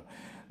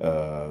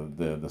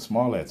the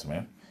smallheads,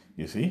 man.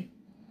 You see,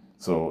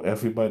 so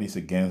everybody's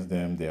against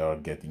them. They are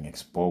getting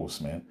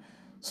exposed, man.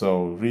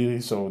 So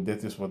really, so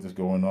that is what is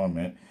going on,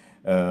 man.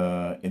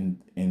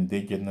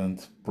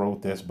 Indignant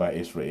protest by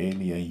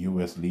Israeli and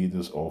U.S.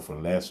 leaders over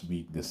last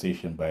week's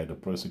decision by the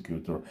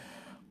prosecutor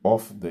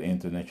of the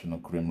International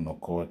Criminal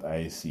Court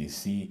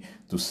 (ICC)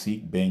 to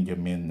seek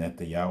Benjamin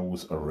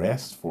Netanyahu's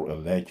arrest for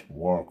alleged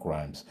war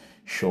crimes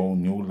show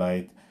new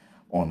light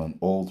on an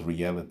old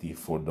reality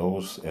for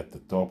those at the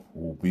top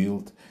who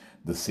wield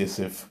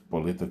decisive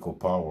political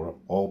power.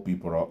 All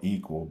people are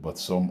equal, but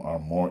some are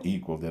more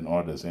equal than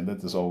others, and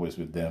that is always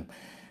with them.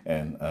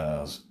 And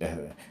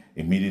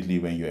immediately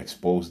when you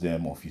expose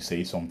them or if you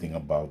say something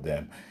about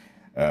them,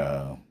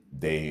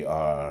 they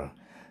are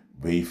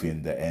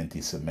waving the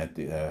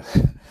anti-Semitic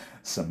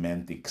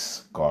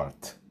semantics card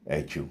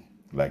at you,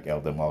 like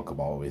Elder Malcolm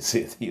always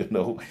said.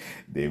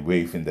 They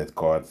waving that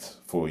card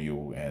for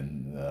you,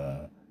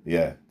 and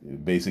yeah,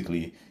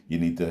 basically you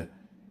need to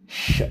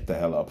shut the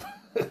hell up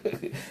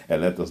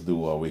and let us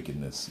do our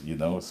wickedness.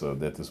 So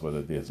that is what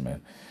it is,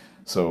 man.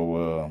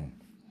 So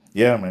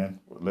yeah, man,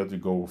 let me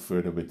go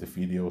further with the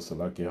video,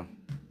 Salakia.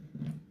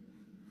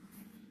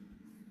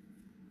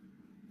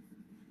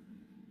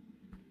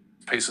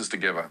 Pieces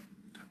together,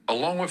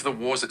 along with the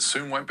wars it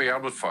soon won't be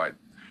able to fight,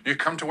 you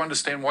come to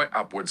understand why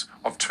upwards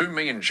of 2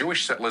 million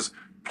Jewish settlers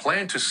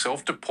plan to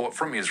self-deport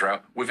from Israel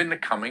within the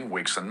coming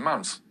weeks and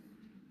months.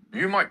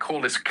 You might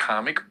call this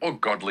karmic or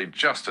godly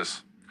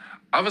justice.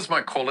 Others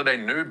might call it a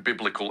new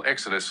biblical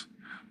exodus.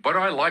 But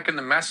I liken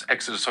the mass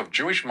exodus of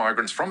Jewish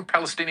migrants from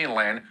Palestinian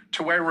land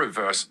to a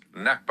reverse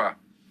Nakba.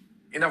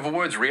 In other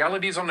words,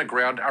 realities on the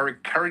ground are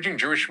encouraging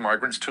Jewish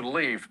migrants to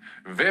leave,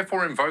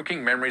 therefore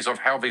invoking memories of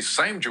how these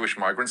same Jewish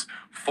migrants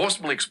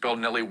forcibly expelled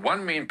nearly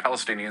 1 million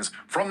Palestinians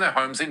from their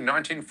homes in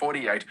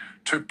 1948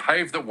 to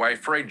pave the way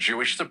for a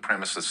Jewish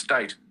supremacist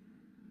state.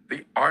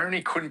 The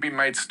irony couldn't be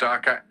made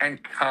starker,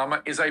 and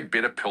karma is a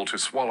bitter pill to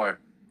swallow.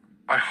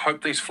 I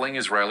hope these fleeing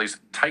Israelis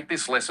take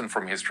this lesson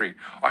from history.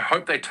 I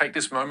hope they take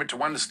this moment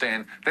to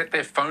understand that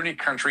their phony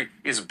country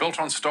is built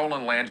on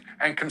stolen land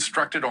and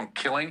constructed on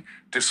killing,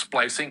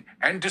 displacing,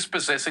 and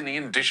dispossessing the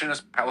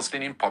indigenous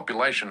Palestinian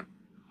population.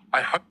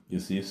 I hope... You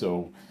see,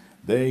 so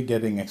they're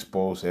getting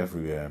exposed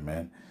everywhere,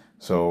 man.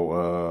 So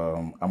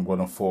I'm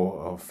going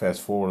to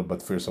fast forward,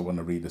 but first I want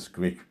to read a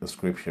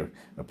scripture,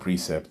 a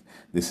precept.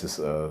 This is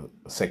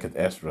 2nd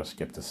Ezra,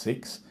 chapter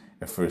 6,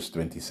 and verse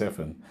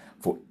 27.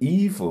 For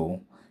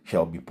evil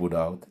shall be put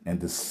out, and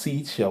the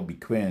seed shall be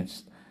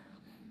quenched.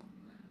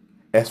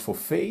 As for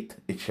faith,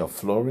 it shall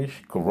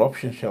flourish,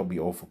 corruption shall be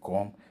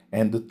overcome,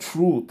 and the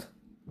truth,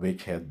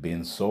 which had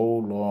been so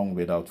long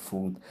without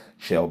fruit,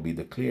 shall be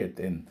declared.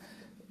 And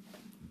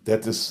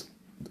that is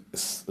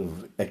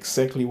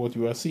exactly what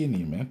you are seeing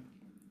here, man.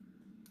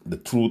 The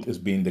truth is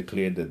being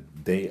declared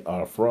that they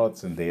are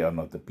frauds and they are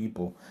not the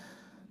people.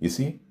 You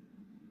see?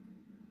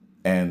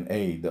 And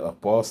hey, the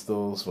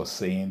apostles were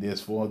saying this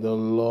for the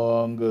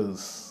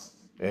longest,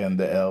 and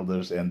the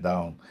elders and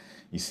down.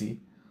 You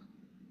see?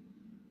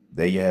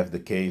 There you have the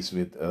case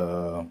with,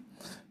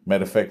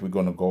 matter of fact, we're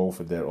going to go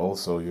over there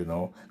also,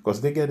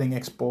 because they're getting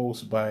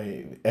exposed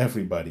by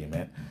everybody,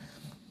 man.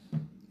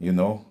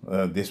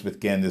 This with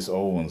Candace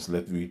Owens,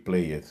 let me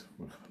play it.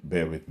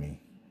 Bear with me.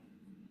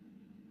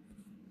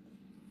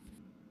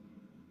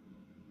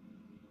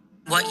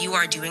 What you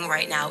are doing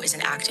right now is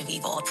an act of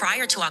evil.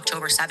 Prior to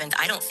October 7th,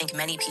 I don't think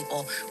many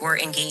people were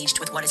engaged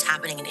with what is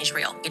happening in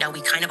Israel.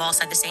 We kind of all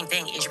said the same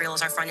thing. Israel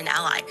is our friend and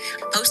ally.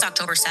 Post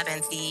October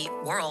 7th, the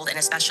world, and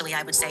especially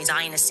I would say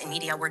Zionists in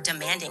media, were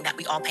demanding that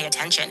we all pay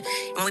attention.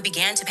 And when we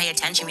began to pay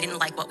attention, we didn't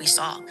like what we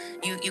saw.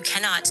 You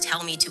cannot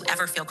tell me to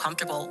ever feel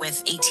comfortable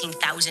with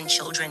 18,000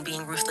 children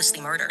being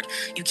ruthlessly murdered.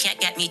 You can't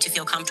get me to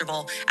feel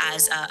comfortable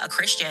as a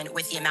Christian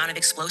with the amount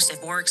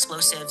of more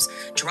explosives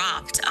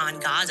dropped on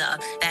Gaza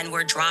than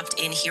were dropped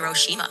in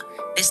Hiroshima.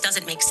 This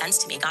doesn't make sense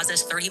to me. Gaza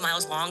is 30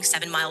 miles long,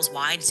 7 miles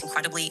wide. It's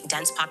incredibly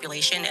dense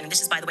population. And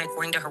this is, by the way,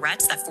 according to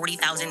Haaretz, that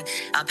 40,000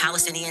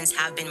 Palestinians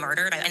have been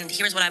murdered. And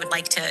here's what I would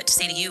like to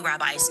say to you,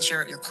 Rabbi, since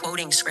you're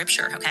quoting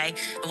scripture, okay?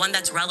 The one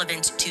that's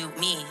relevant to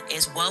me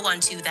is, woe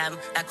unto them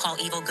that call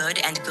evil good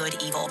and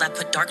good evil, that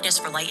put darkness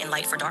for light and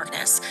light for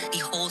darkness.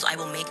 Behold, I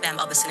will make them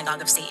of the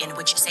synagogue of Satan,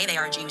 which say they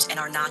are Jews and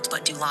are not,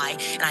 but do lie.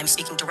 And I'm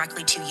speaking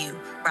directly to you,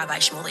 Rabbi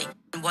Shmuley.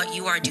 And what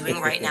you are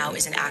doing right now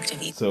is an act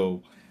of evil.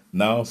 So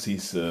now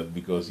she's,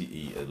 because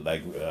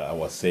like I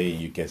was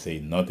saying, you can say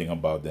nothing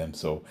about them.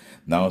 So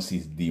now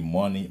she's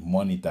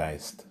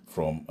demonetized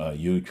from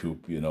YouTube,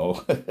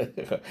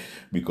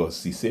 because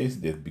she says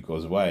that.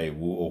 Because why?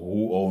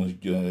 Who owns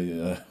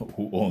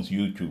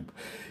YouTube?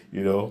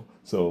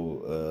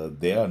 So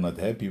they are not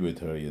happy with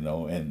her,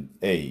 And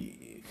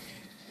hey,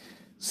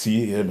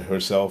 she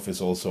herself is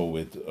also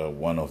with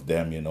one of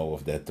them,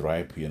 of that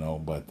tribe,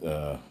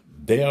 But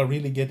they are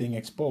really getting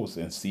exposed,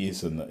 and she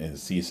is an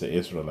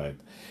Israelite,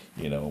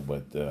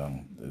 but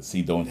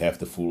she don't have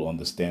the full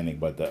understanding.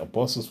 But the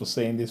apostles were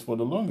saying this for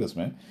the longest,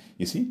 man.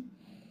 You see?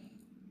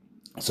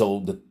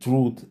 So the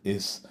truth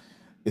is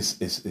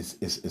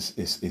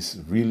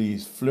really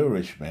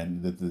flourish,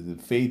 man. The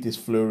faith is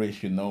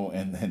flourish, and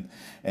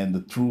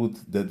the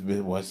truth that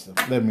was.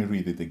 Let me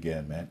read it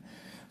again, man.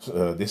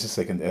 This is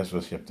 2nd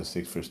Ezra chapter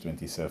 6, verse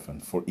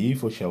 27. For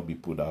evil shall be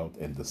put out,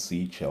 and the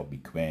seed shall be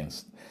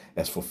quenched.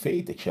 As for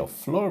faith, it shall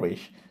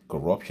flourish.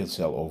 Corruption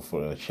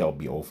shall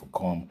be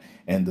overcome,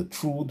 and the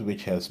truth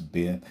which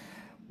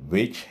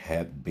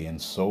had been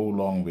so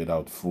long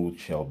without fruit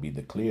shall be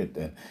declared.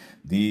 And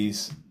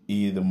these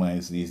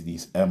Edomites,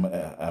 these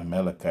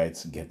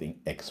Amalekites getting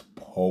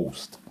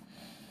exposed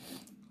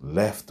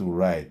left to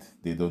right.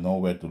 They don't know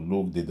where to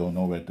look. They don't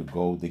know where to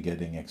go. They're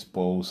getting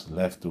exposed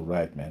left to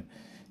right, man.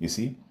 You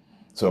see?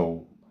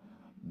 So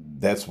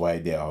that's why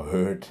they are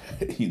hurt,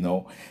 and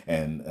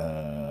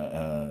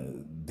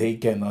they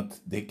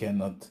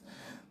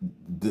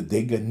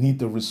need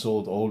the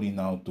result only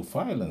now to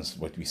violence,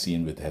 what we've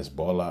seen with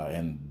Hezbollah.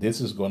 And this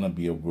is going to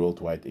be a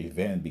worldwide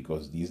event,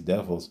 because these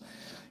devils,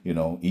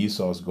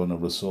 Esau is going to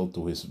result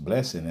to his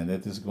blessing, and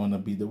that is going to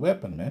be the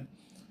weapon, man.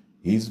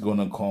 He's going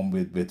to come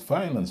with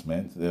violence,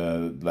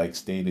 man, like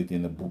stated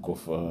in the book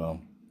of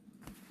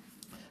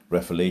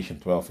Revelation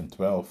 12 and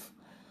 12.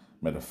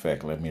 Matter of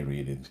fact, let me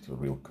read it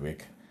real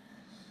quick,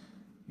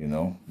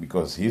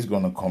 because he's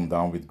going to come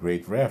down with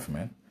great wrath,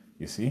 man.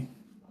 You see?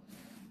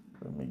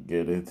 Let me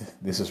get it.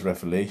 This is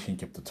Revelation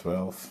chapter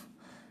 12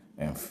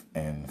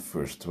 and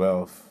verse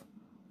 12.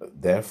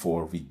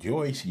 Therefore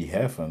rejoice, ye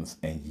heavens,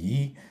 and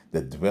ye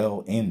that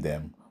dwell in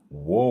them.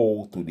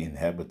 Woe to the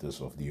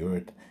inhabitants of the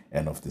earth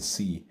and of the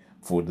sea.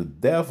 For the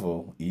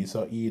devil,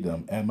 Esau,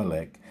 Edom,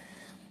 Amalek,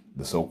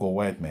 the so-called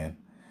white man,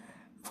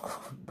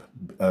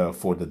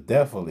 for the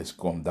devil is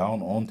come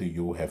down unto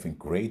you, having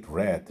great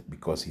wrath,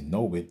 because he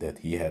knoweth that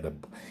he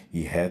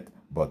had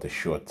but a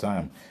short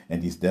time.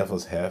 And these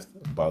devils have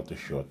about a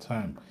short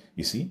time.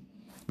 You see?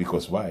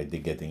 Because why? They're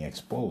getting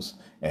exposed.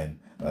 And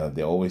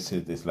they always say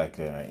it's like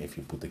if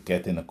you put a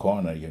cat in a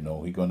corner, he's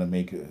going to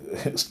make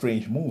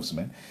strange moves,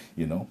 man.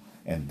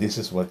 And this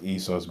is what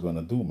Esau is going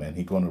to do, man.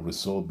 He's going to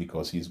result,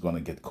 because he's going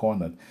to get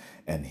cornered,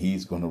 and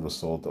he's going to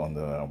result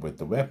with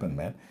the weapon,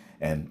 man.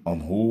 And on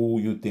who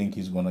you think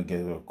he's going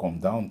to come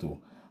down to?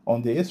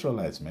 On the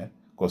Israelites, man.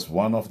 Because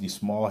one of the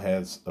small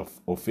heads of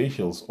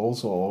officials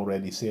also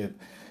already said,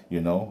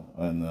 and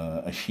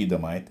a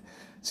Shedamite,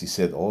 she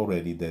said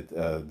already that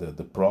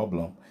the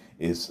problem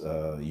is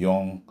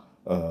young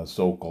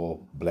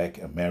so-called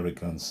black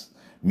Americans.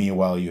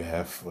 Meanwhile, you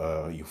have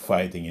you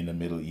fighting in the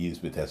Middle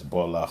East with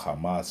Hezbollah,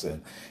 Hamas,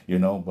 and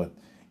but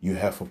you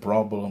have a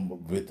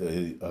problem with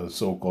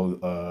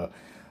so-called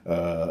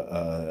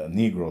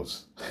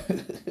Negroes.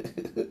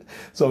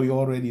 So you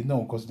already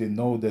know, because they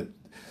know that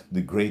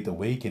the great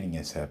awakening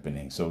is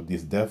happening. So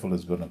this devil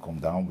is going to come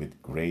down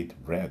with great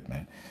wrath,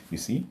 man. You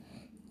see?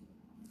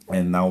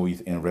 And now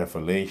in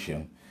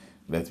Revelation,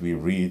 let me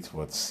read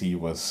what she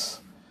was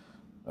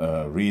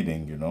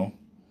reading,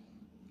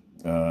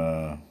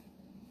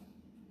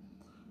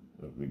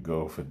 we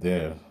go over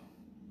there.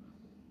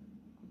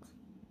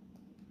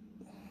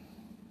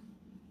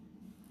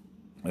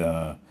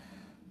 Yeah,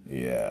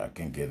 I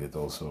can get it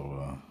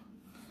also.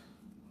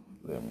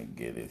 Let me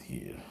get it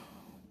here.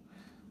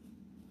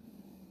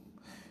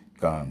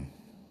 Gone.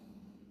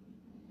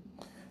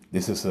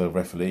 This is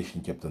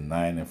Revelation chapter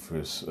 9 and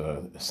verse,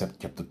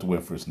 chapter 2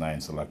 and verse 9.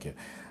 So like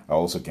I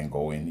also can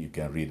go in, you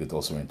can read it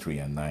also in 3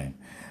 and 9.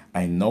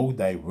 I know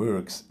thy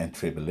works and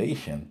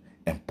tribulation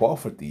and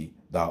poverty,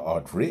 thou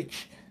art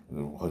rich.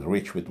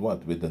 Rich with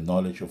what? With the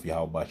knowledge of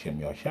Yahweh Shem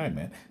Yahushai,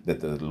 man.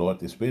 That the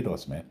Lord is with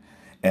us, man.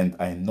 And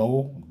I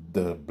know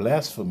the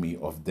blasphemy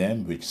of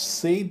them which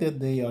say that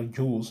they are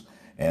Jews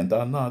and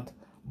are not,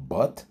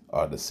 but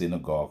are the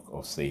synagogue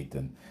of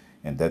Satan.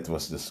 And that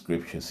was the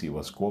scriptures he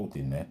was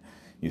quoting, man.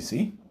 You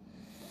see?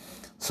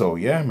 So,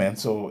 yeah, man.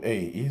 So,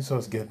 hey,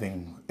 Esau's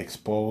getting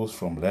exposed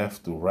from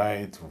left to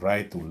right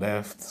to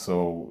left.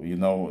 So,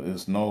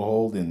 there's no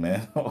holding,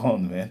 man,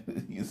 on,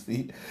 man. You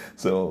see?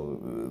 So,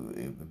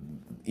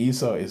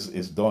 Esau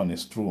is done.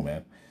 It's true,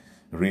 man.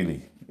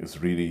 Really.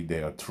 It's really,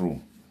 they are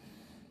true.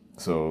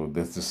 So,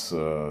 this is,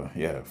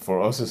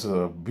 for us it's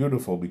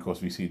beautiful,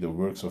 because we see the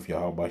works of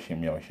Yahweh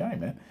Shem Yahushai,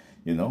 man.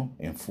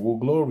 In full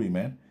glory,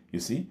 man. You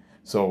see?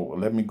 So,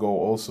 let me go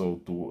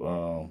also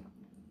to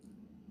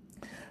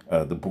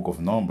the book of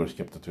Numbers,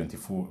 chapter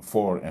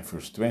 24 and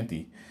verse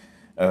 20.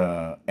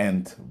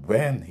 And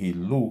when he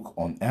looked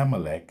on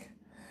Amalek,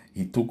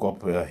 he took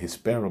up his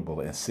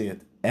parable and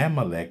said,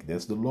 Amalek,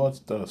 that's the Lord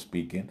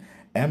speaking,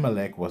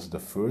 Amalek was the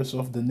first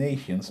of the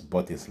nations,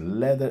 but his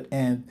latter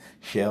end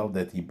shall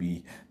that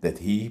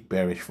he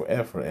perish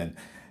forever. And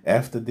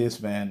after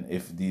this, man,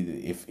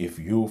 if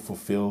you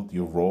fulfilled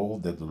your role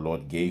that the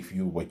Lord gave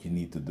you, what you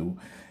need to do,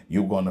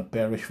 you're gonna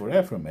perish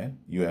forever, man.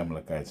 You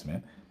Amalekites,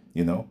 man.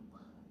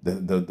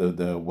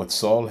 The what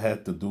Saul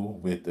had to do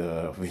with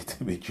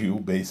you,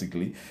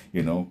 basically,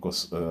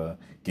 because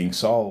King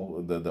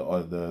Saul,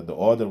 the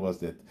order was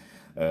that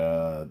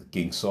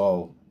King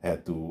Saul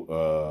had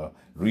to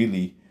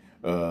really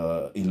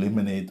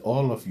eliminate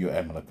all of you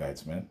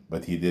Amalekites, man.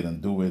 But he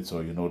didn't do it,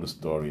 so you know the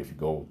story. If you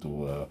go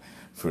to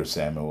 1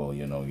 Samuel,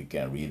 you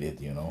can read it,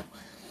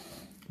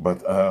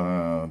 But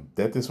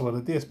that is what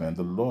it is, man.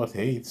 The Lord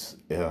hates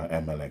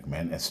Amalek,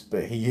 man.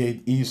 He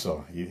hates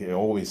Esau. He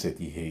always said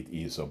he hates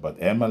Esau.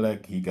 But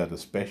Amalek, he got a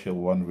special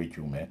one with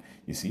you, man.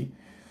 You see?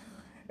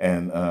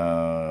 And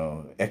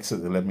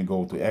Exodus, let me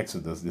go to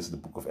Exodus. This is the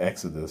book of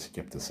Exodus,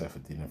 chapter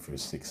 17 and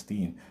verse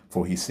 16.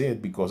 For he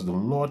said, because the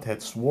Lord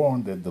had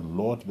sworn that the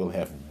Lord will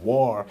have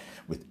war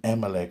with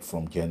Amalek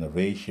from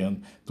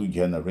generation to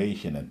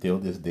generation. Until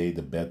this day,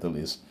 the battle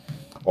is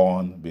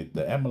on with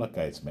the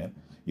Amalekites, man.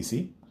 You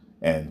see?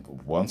 And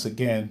once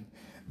again,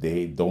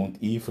 they don't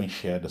even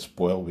share the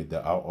spoil with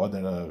the our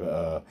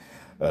other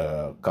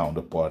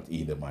counterpart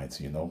Edomites,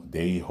 you know.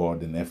 They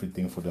hoarding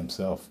everything for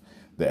themselves,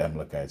 the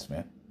Amalekites,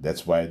 man.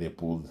 That's why they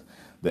pulled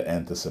the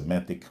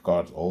anti-Semitic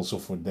card also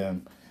for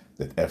them,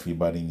 that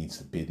everybody needs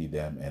to pity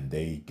them, and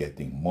they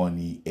getting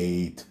money,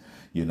 aid,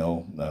 you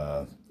know.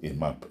 In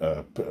my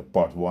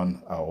part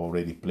one, I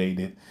already played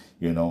it,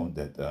 you know,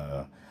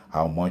 that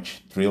how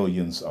much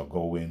trillions are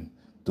going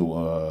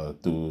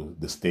to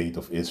the state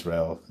of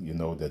Israel, you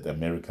know, that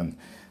American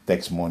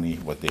tax money,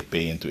 what they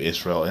pay into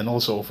Israel, and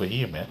also over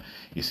here, man.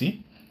 You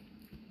see?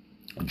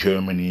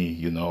 Germany,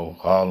 you know,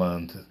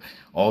 Holland,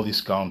 all these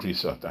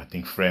countries, I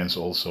think France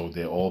also,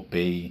 they all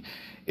pay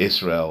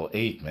Israel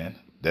aid, man.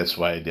 That's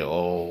why they're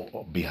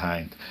all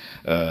behind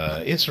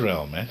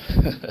Israel, man.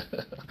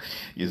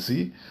 You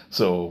see?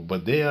 So,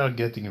 but they are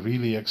getting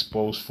really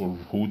exposed for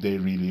who they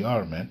really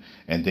are, man.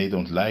 And they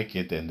don't like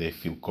it and they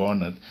feel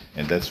cornered.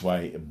 And that's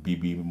why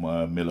Bibi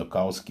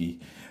Milakowski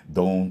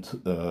don't,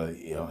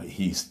 you know,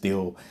 he's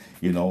still,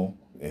 you know,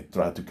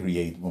 try to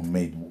create,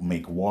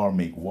 make war,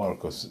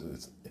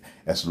 because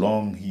as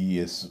long he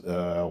is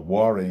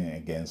warring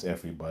against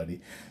everybody,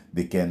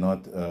 they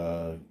cannot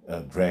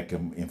drag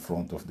him in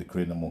front of the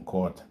criminal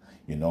court,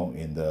 you know,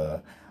 in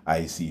the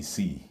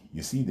ICC.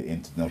 You see, the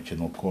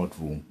International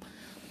Courtroom.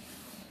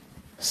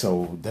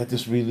 So that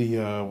is really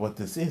what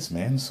this is,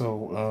 man.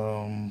 So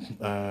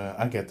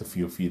I got a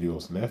few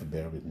videos left.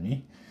 Bear with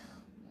me.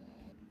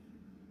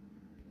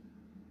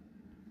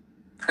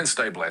 And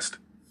stay blessed.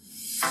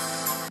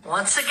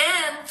 Once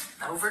again,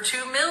 over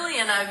 2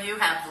 million of you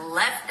have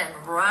left and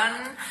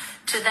run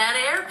to that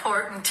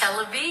airport in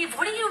Tel Aviv.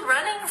 What are you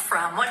running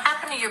from? What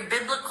happened to your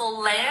biblical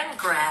land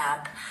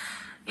grab?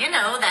 You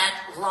know,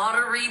 that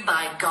lottery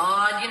by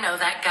God, you know,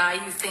 that guy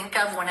you think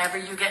of whenever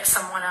you get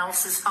someone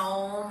else's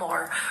home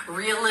or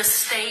real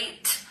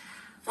estate.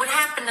 What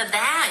happened to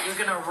that? You're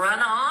going to run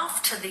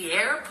off to the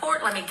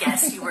airport? Let me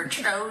guess, you were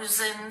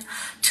chosen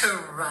to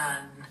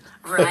run.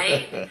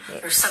 Right?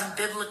 There's some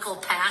biblical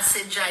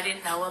passage I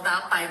didn't know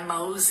about by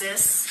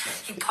Moses.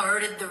 He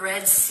parted the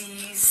Red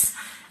Seas,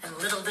 and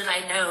little did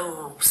I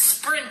know,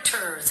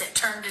 sprinters, it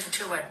turned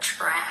into a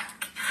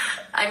track.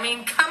 I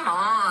mean, come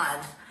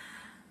on.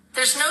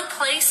 There's no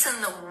place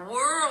in the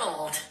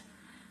world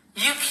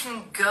you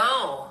can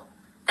go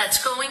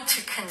that's going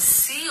to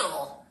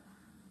conceal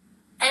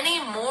any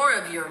more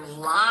of your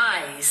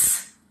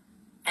lies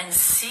and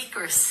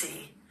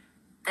secrecy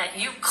that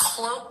you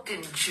cloaked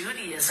in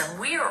Judaism.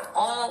 We are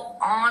all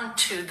on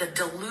to the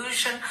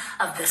delusion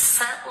of the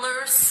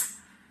settlers.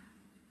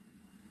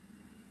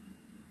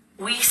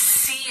 We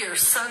see your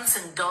sons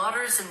and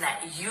daughters in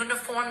that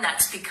uniform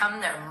that's become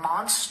their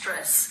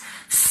monstrous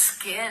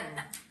skin.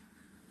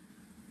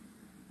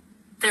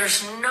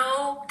 There's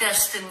no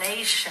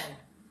destination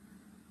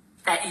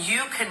that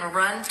you can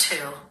run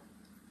to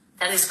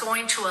that is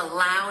going to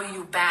allow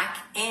you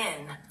back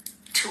in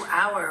to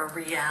our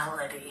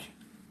reality.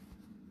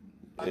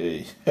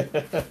 Hey,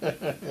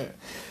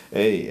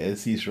 hey,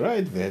 as he's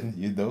right, man.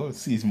 You know,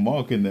 he's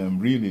mocking them,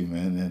 really,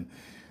 man. And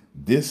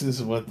this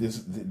is what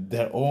this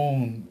their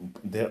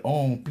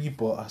own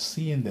people are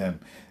seeing them.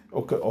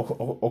 Okay,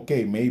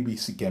 okay, maybe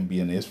she can be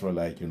an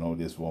Israelite, you know,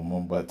 this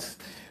woman, but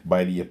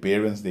by the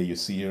appearance that you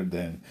see her,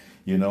 then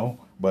you know,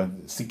 but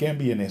she can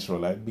be an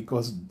Israelite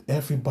because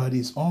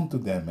everybody's onto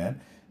them,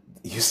 man.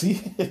 You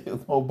see,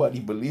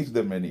 nobody believes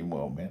them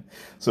anymore, man.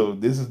 So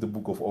this is the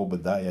book of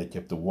Obadiah,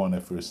 chapter 1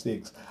 and verse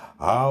 6.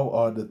 How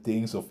are the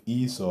things of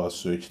Esau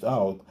searched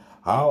out?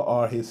 How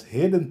are his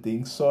hidden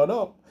things sought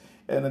up?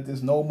 And it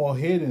is no more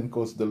hidden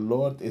because the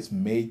Lord is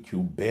made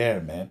you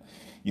bare, man.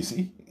 You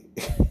see,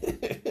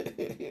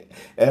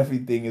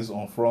 everything is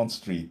on Front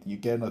Street. You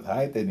cannot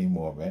hide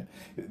anymore, man.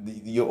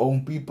 Your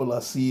own people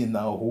are seeing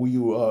now who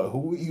you are,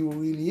 who you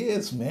really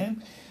is,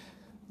 man.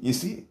 You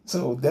see,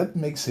 so that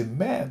makes him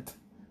mad.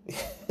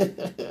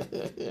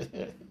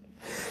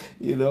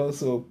 You know,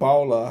 so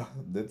Paula,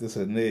 that is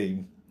her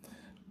name.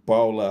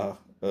 Paula,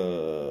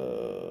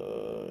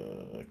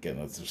 I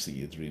cannot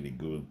see it really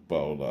good.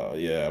 Paula,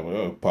 yeah,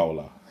 well,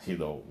 Paula, you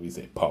know, we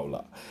say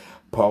Paula.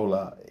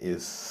 Paula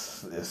is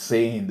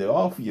saying the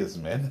obvious,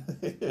 man.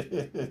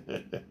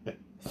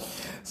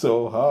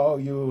 So how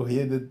you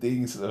hear the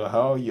things,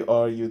 how you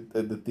are you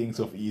the things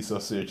of Esau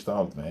searched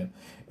out, man,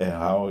 and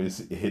how is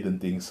hidden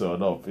things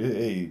sought up.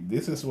 Hey,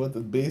 this is what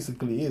it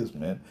basically is,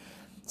 man.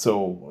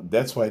 So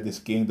that's why this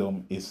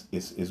kingdom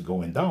is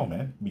going down,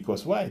 man.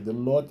 Because why? The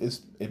Lord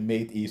is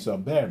made Esau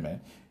bare,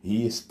 man.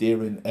 He is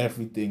stirring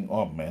everything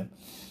up, man.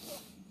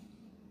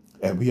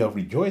 And we are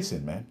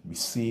rejoicing, man. We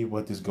see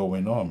what is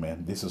going on,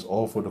 man. This is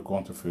all for the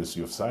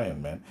controversy of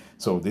Zion, man.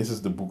 So this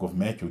is the book of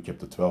Matthew,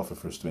 chapter 12, and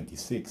verse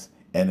 26.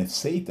 And if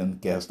Satan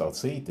cast out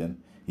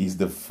Satan, he's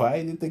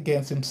divided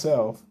against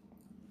himself.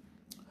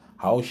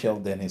 How shall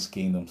then his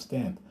kingdom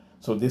stand?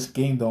 So this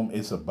kingdom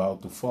is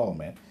about to fall,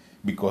 man,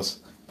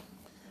 because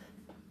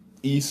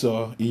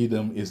Esau,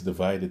 Edom, is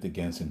divided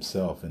against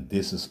himself, and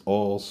this is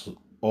also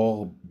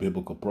all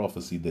biblical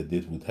prophecy that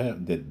this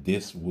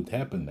would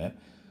happen, man.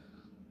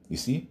 You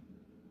see,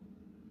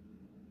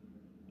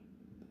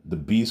 the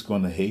beast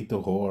gonna hate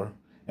the whore,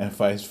 and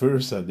vice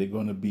versa. They're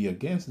gonna be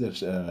against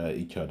each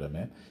other,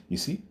 man. You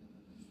see,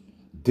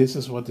 this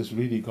is what is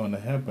really gonna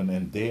happen,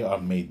 and they are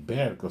made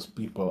bare because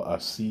people are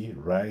see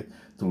right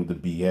through the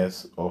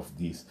BS of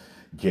these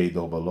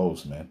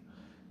JOOs, man.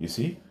 You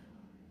see.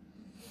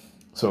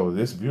 So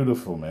this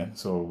beautiful, man.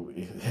 So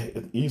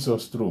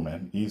Esau's true,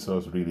 man.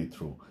 Esau's really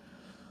true.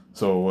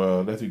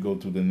 So let me go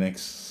to the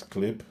next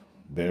clip.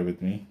 Bear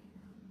with me.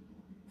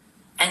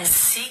 And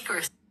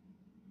secrecy.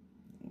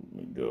 Let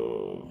me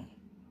go.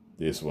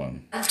 This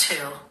one.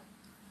 Too.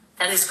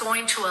 That is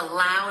going to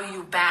allow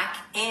you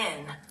back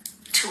in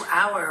to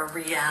our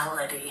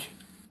reality.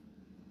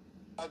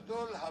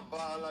 גדול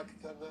הבעל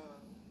הקטנה,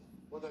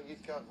 בוא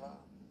נגיד ככה,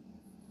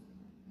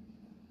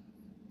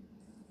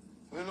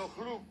 ולא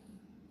כלום.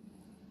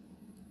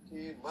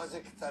 כי מה זה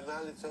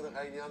קטנה לצורך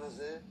העניין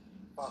הזה?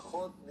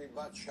 פחות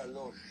מבת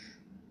 3.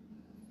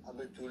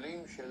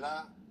 הבתולים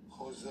שלה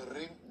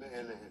חוזרים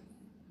מאליהם.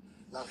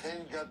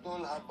 לכן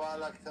גדול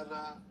הבעל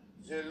הקטנה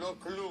זה לא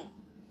כלום,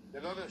 זה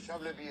לא נחשב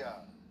לביאה.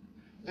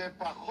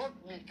 ופחות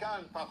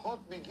מכאן, פחות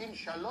מגיל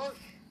 3,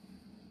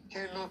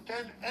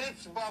 כנותן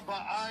אצבע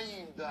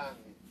בעין,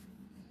 דני.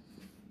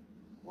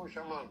 כמו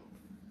שאמרנו,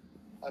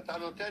 אתה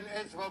נותן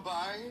אצבע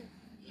בעין,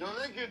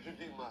 זולגת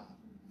דמעה.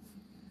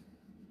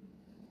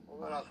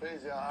 אבל אחרי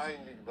זה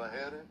העין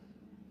מתבהרת,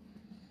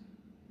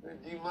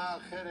 ודמעה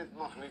אחרת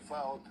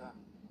מחליפה אותה.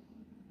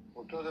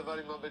 אותו דבר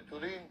עם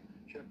הבתולים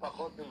של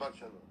פחות מבת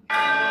 3. Yeah,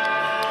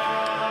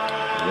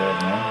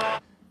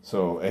 man.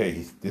 So,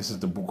 hey, this is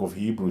the book of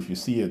Hebrews. You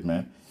see it,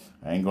 man.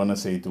 I ain't gonna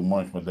say too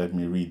much, but let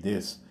me read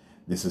this.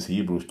 This is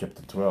Hebrews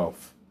chapter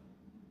 12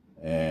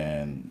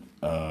 and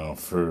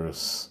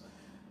verse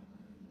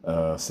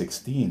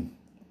 16.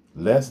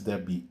 Lest there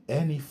be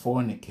any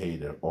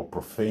fornicator or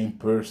profane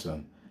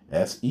person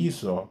as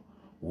Esau,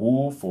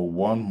 who for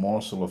one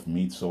morsel of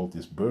meat sold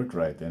his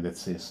birthright. And it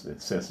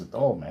says it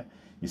all, man.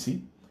 You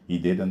see, he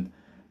didn't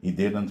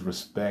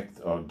respect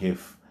or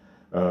give.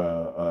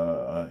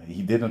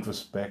 He didn't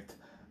respect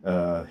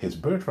his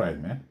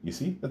birthright, man. You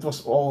see, it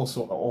was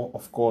also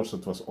of course,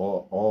 it was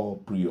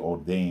all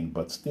preordained,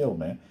 but still,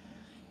 man.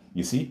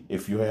 You see,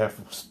 if you have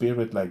a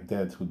spirit like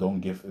that who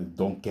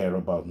don't care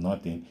about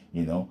nothing,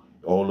 you know,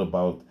 all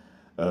about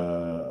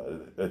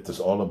it is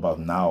all about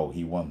now.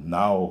 He want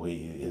now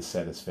his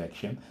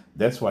satisfaction.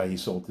 That's why he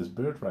sold his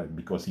birthright,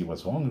 because he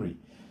was hungry.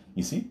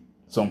 You see,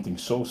 something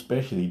so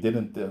special. He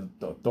didn't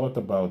thought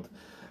about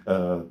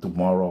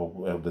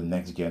tomorrow, the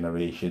next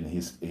generation,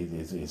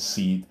 his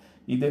seed.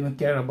 He didn't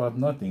care about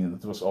nothing.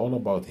 It was all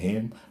about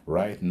him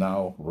right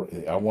now.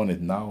 I want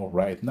it now,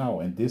 right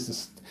now. And this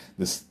is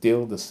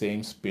still the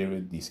same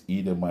spirit these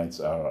Edomites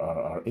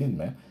are in,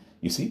 man.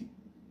 You see?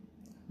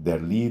 Their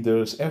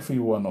leaders, every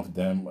one of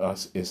them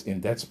is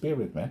in that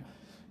spirit, man.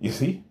 You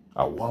see?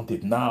 I want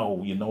it now,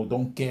 you know,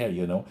 don't care,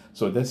 you know.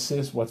 So that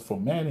says what for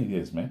man it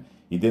is, man.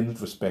 He didn't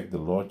respect the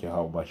Lord,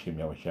 Yahweh Shem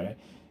Yahushai.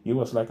 He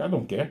was like, I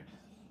don't care.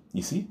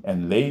 You see?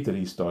 And later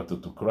he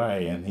started to cry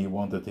and he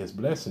wanted his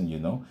blessing, you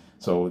know.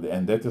 So,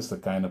 and that is the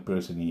kind of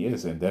person he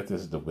is. And that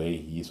is the way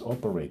he is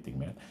operating,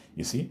 man.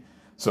 You see?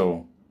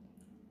 So,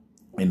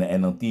 in the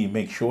NLT,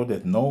 make sure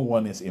that no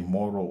one is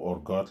immoral or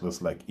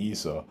godless like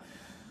Esau,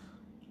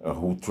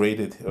 who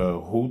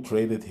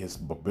traded his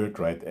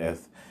birthright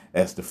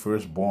as the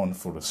firstborn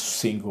for a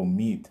single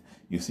meat.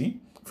 You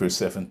see? Verse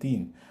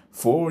 17.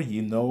 For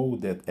ye know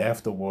that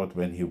afterward,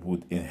 when he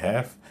would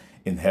have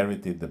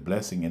inherited the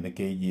blessing, in the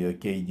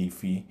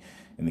KJV,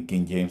 in the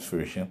King James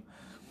Version,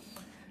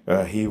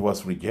 he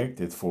was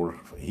rejected, for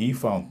he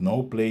found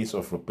no place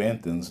of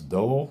repentance,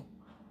 though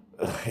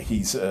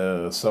he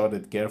sought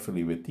it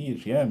carefully with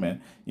tears. Yeah,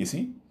 man. You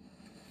see?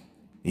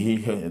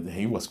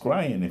 He was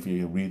crying. If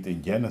you read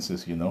in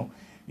Genesis, you know,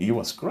 he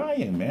was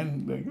crying,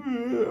 man. Like,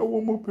 I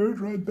want my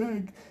birthright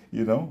back.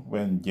 You know,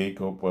 when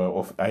Jacob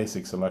of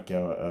Isaac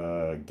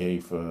Salakia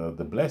gave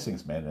the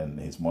blessings, man, and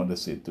his mother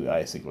said to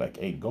Isaac, like,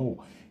 hey,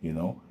 go, you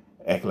know,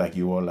 act like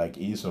you are like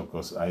Esau,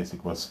 because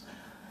Isaac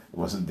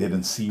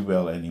didn't see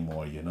well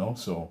anymore, you know.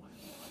 So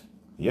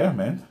yeah,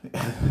 man.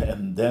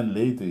 And then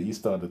later he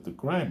started to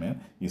cry,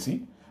 man. You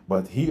see.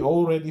 But he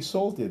already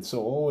sold it.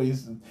 So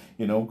always,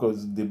 you know,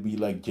 because they'd be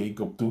like,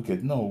 Jacob took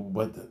it. No,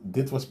 but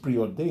that was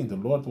preordained. The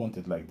Lord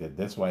wanted like that.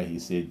 That's why he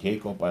said,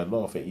 Jacob I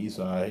love and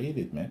Esau I hate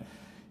it, man.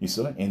 You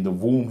saw? In the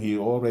womb, he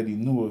already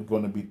knew it was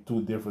going to be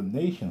two different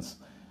nations.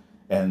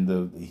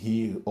 And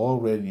he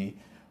already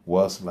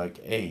was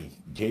like, hey,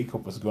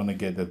 Jacob was going to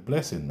get that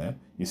blessing, man.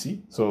 You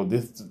see? So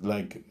this,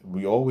 like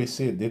we always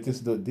say,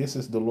 this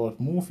is the Lord's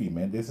movie,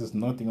 man. This is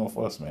nothing of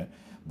us, man.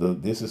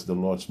 This is the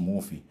Lord's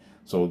movie.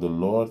 So the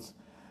Lord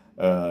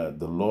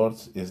The Lord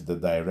is the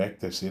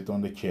director, sit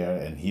on the chair,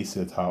 and he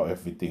said how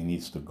everything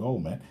needs to go,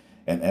 man.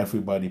 And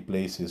everybody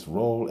plays his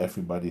role,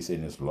 everybody's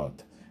in his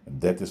lot.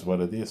 And that is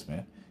what it is,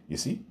 man. You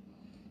see?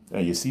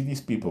 And you see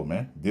these people,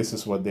 man. This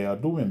is what they are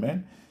doing,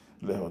 man.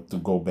 To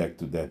go back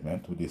to that, man,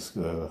 to this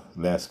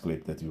last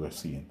clip that you were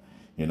seeing.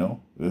 You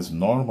know, it's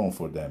normal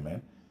for them,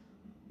 man.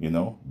 You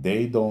know,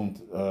 they don't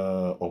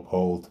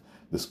uphold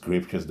the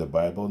scriptures, the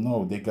Bible.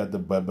 No, they got the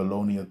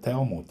Babylonian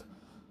Talmud.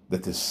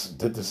 That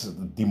is a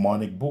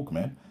demonic book,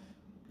 man.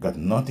 Got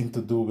nothing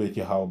to do with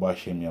Yahweh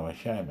Hashem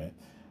Yahushai, man.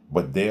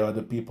 But they are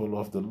the people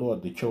of the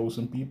Lord, the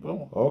chosen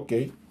people.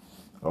 Okay.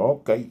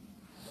 Okay.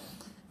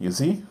 You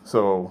see?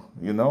 So,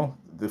 you know,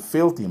 the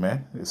filthy,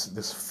 man.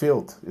 This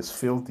filth is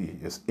filthy.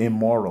 It's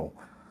immoral.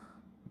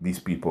 These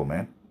people,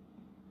 man.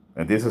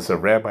 And this is a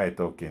rabbi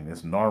talking.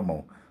 It's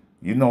normal.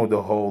 You know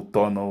the whole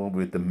tunnel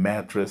with the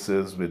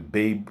mattresses, with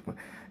baby.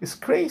 It's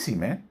crazy,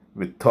 man.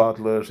 With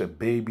toddlers and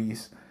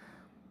babies.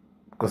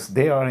 Because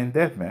they are in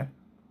that, man.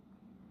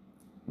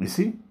 You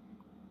see?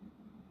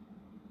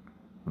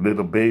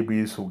 Little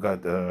babies who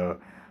got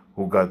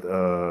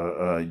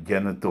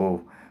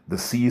genital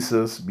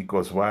diseases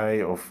because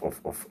why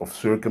of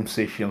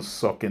circumcision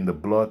sucking the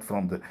blood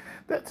from the.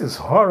 That is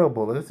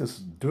horrible. That is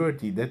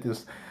dirty. That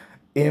is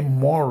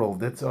immoral.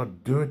 That's how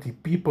dirty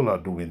people are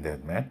doing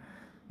that, man.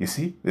 You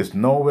see, there's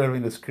nowhere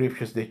in the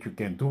scriptures that you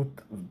can do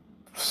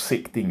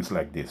sick things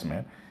like this,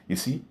 man. You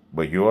see,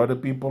 but you are the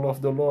people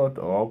of the Lord.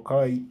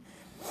 Okay.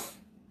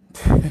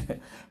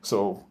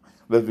 So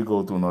let me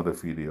go to another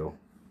video.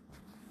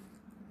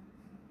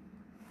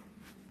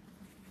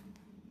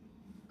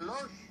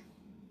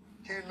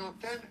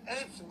 שנותן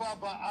אצבע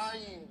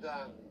בעין,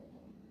 דן.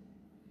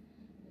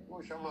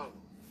 כמו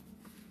שאמרנו,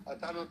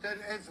 אתה נותן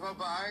אצבע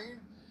בעין,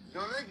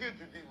 זולגת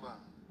דמעה.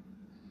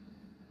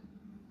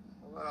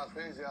 אבל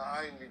אחרי זה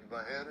העין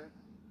מתבהרת,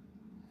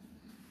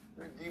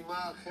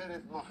 ודמעה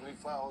אחרת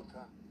מחליפה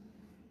אותה.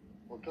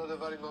 אותו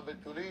דבר עם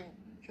הבתולים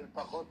של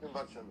פחות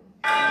מבת שלוש.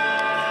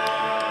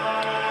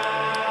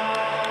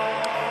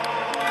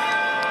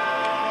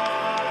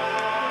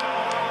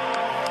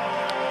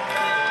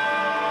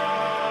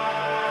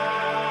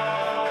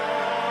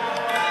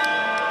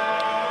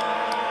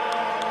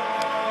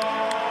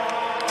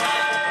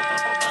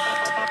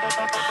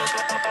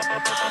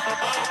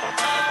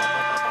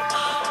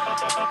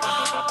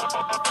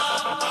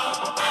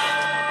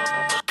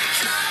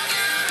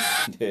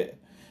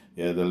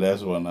 Yeah, the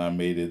last one I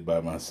made it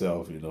by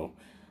myself, you know.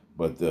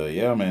 But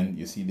yeah, man,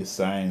 you see the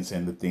signs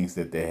and the things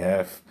that they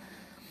have.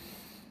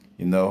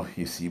 You know,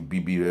 you see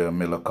Bibi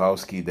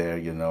Milakowski there,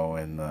 you know,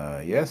 and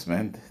yes,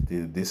 man,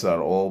 these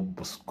are all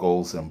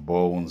skulls and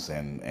bones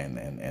and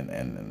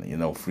you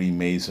know,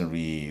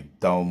 Freemasonry,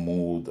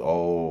 Talmud,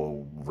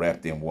 all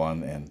wrapped in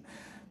one. And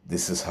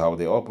this is how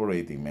they're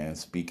operating, man,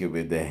 speaking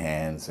with their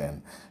hands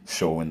and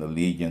showing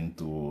allegiance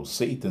to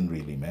Satan,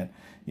 really, man.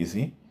 You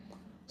see?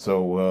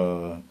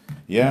 So,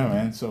 yeah,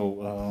 man,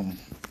 so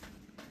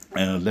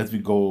let me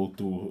go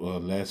to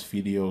last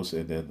videos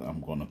and then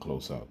I'm going to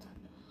close out.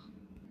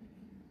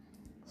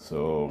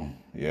 So,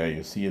 yeah,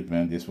 you see it,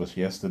 man. This was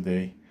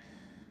yesterday.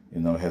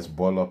 You know,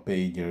 Hezbollah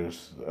pager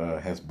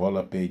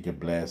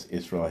blast,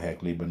 Israel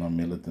hack Lebanon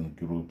militant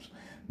groups,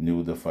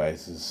 new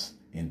devices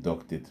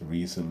inducted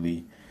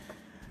recently.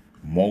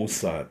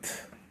 Mossad,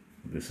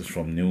 this is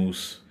from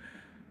News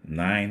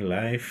 9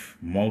 Live.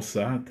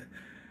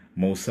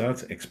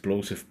 Mossad's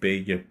explosive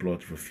pager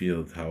plot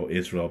revealed how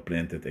Israel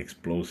planted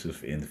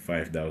explosive in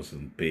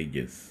 5,000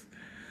 pages.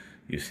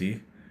 You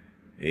see?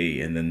 Hey,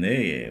 and then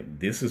they're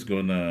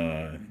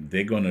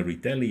gonna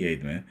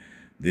retaliate, man.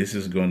 This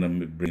is gonna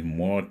bring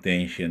more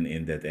tension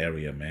in that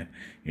area, man.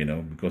 You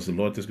know, because the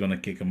Lord is gonna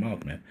kick them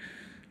out, man.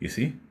 You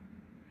see?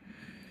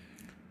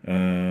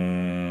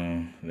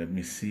 Let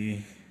me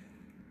see.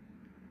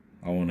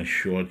 I want a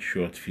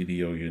short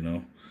video, you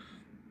know.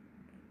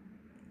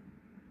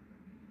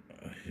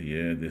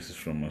 Yeah, this is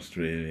from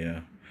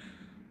Australia.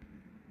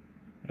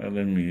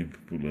 Let me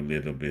pull a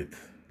little bit,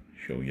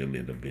 show you a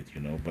little bit,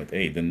 you know. But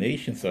hey, the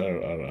nations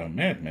are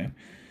mad, man.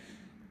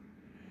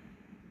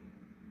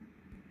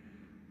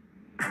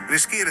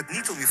 Riskeer het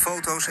niet om je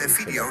foto's en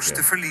video's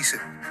te verliezen.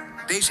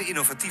 Deze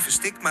innovatieve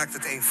stick maakt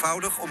het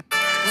eenvoudig om...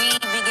 We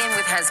begin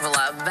with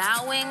Hezbollah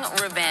vowing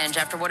revenge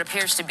after what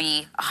appears to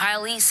be a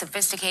highly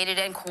sophisticated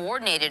and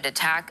coordinated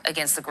attack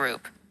against the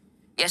group.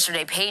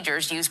 Yesterday,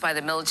 pagers used by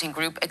the militant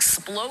group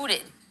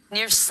exploded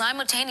near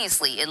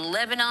simultaneously in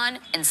Lebanon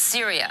and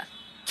Syria,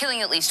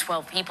 killing at least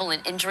 12 people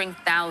and injuring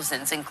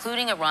thousands,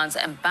 including Iran's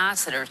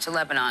ambassador to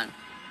Lebanon.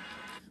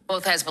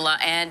 Both Hezbollah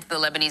and the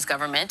Lebanese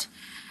government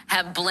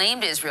have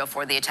blamed Israel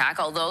for the attack,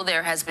 although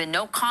there has been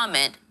no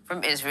comment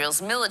from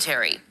Israel's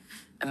military.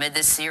 Amid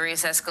this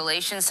serious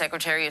escalation,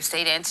 Secretary of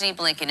State Antony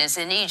Blinken is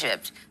in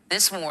Egypt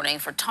this morning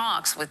for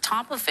talks with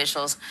top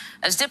officials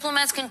as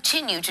diplomats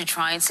continue to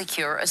try and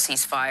secure a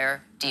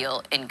ceasefire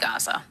deal in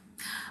Gaza.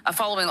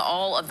 Following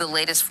all of the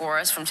latest for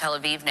us from Tel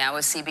Aviv now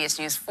is CBS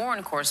News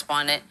foreign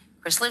correspondent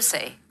Chris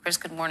Livesay. Chris,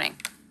 good morning.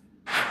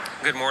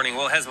 Good morning.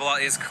 Well,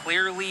 Hezbollah is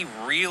clearly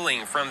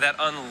reeling from that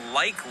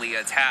unlikely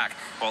attack.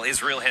 While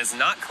Israel has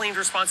not claimed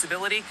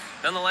responsibility,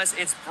 nonetheless,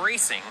 it's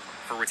bracing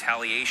for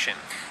retaliation.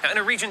 Now, in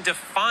a region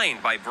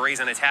defined by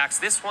brazen attacks,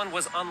 this one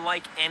was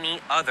unlike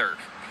any other.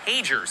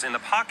 Pagers in the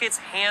pockets,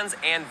 hands,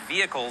 and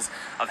vehicles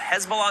of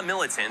Hezbollah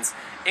militants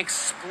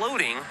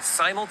exploding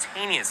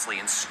simultaneously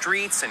in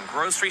streets and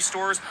grocery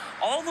stores,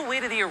 all the way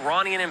to the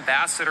Iranian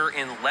ambassador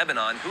in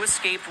Lebanon, who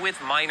escaped with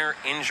minor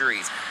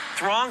injuries.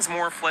 Throngs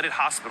more flooded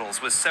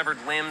hospitals with severed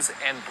limbs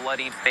and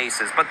bloodied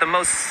faces. But the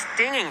most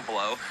stinging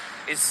blow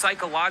is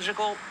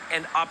psychological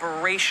and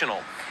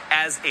operational,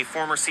 as a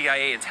former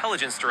CIA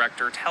intelligence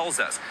director tells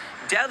us,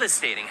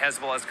 devastating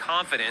Hezbollah's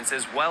confidence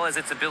as well as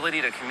its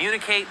ability to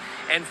communicate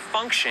and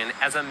function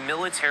as a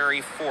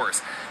military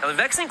force. Now, the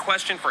vexing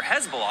question for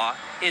Hezbollah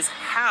is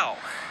how.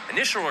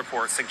 Initial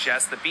reports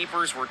suggest the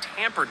beepers were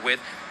tampered with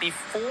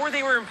before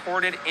they were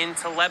imported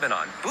into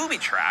Lebanon,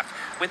 booby-trapped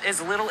with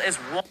as little as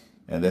one.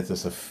 And that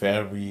is a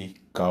very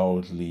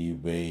cowardly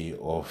way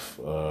of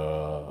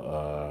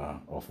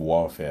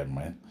warfare,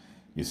 man.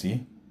 You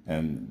see?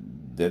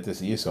 And that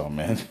is Esau,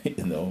 man.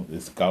 You know,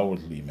 it's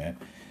cowardly, man.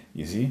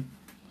 You see?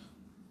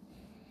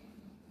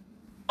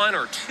 1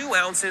 or 2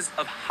 ounces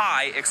of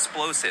high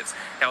explosives.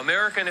 Now,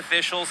 American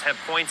officials have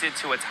pointed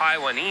to a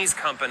Taiwanese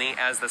company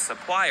as the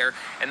supplier,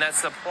 and that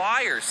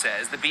supplier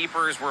says the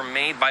beepers were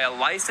made by a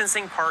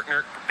licensing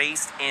partner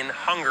based in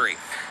Hungary.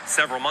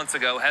 Several months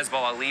ago,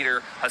 Hezbollah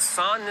leader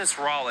Hassan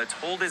Nasrallah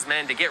told his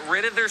men to get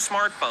rid of their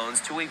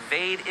smartphones to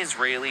evade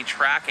Israeli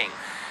tracking.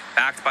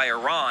 Backed by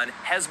Iran,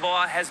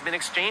 Hezbollah has been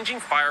exchanging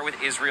fire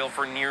with Israel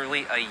for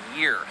nearly a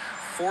year,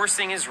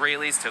 forcing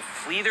Israelis to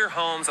flee their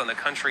homes on the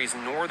country's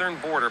northern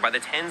border by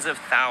the tens of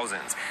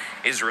thousands.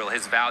 Israel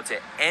has vowed to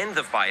end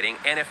the fighting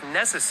and, if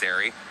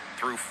necessary,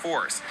 through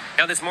force.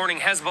 Now, this morning,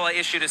 Hezbollah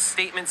issued a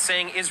statement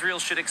saying Israel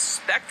should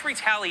expect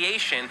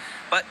retaliation,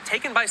 but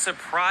taken by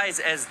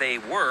surprise as they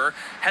were,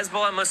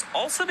 Hezbollah must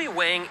also be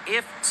weighing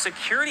if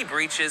security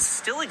breaches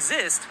still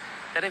exist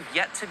that have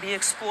yet to be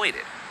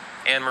exploited.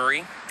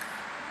 Anne-Marie?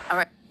 All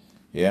right.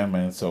 Yeah,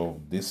 man.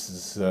 So this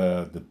is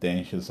the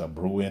tensions are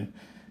brewing.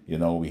 You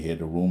know, we hear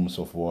the rumors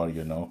of war,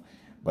 you know.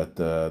 But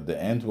the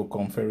end will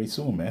come very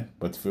soon, man.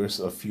 But first,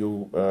 a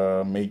few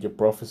major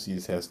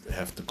prophecies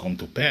have to come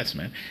to pass,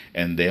 man.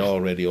 And they're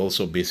already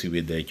also busy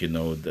with that, you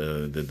know,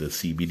 the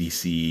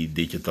CBDC,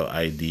 digital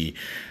ID.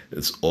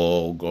 It's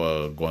all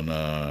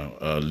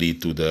gonna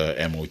lead to the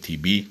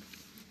MOTB,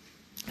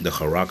 the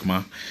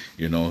Harakma,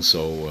 you know.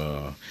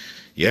 So,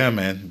 yeah,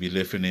 man, we're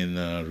living in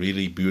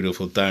really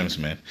beautiful times,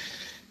 man.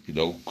 You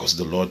know, because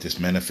the Lord is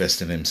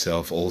manifesting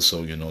himself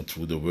also, you know,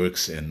 through the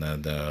works and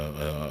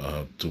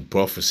through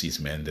prophecies,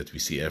 man, that we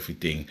see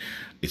everything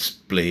is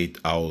played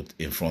out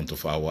in front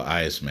of our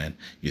eyes, man.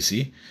 You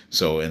see?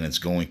 So, and it's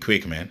going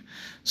quick, man.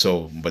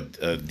 So, but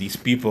these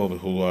people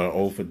who are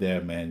over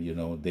there, man, you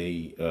know,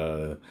 they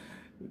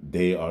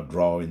are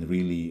drawing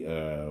really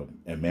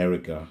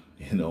America,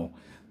 you know,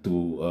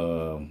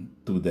 to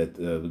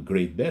that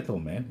great battle,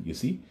 man. You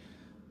see?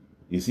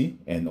 You see?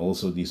 And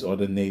also these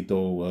other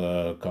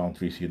NATO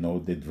countries, you know,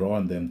 they're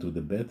drawing them to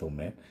the battle,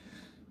 man.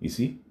 You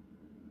see?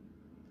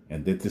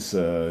 And that is,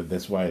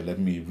 that's why, let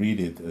me read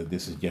it.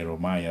 This is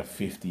Jeremiah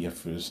 50,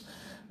 verse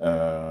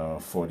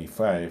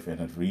 45,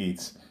 and it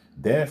reads,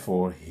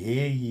 "Therefore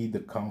hear ye the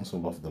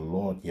counsel of the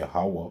Lord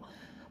Yahweh,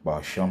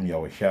 Ba'asham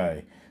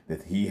Yahushai,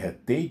 that he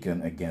had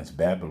taken against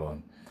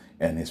Babylon,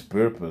 and his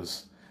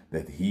purpose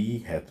that he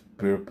had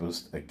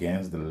purposed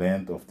against the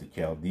land of the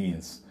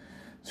Chaldeans.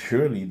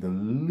 Surely the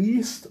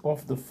least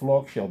of the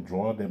flock shall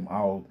draw them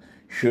out.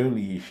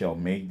 Surely he shall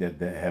make that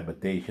their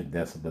habitation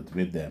desolate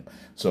with them."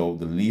 So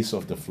the least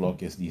of the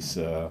flock is these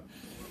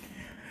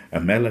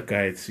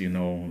Amalekites, you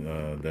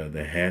know,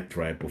 the head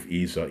tribe of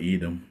Esau,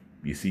 Edom.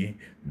 You see,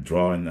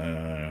 drawing.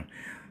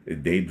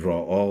 They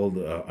draw all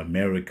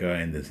America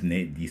and these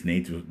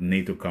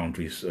NATO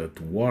countries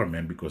to war,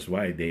 man. Because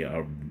why? They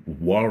are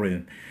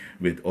warring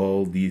with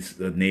all these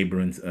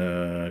neighboring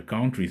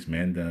countries,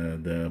 man.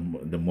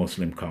 The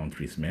Muslim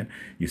countries, man.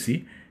 You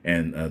see,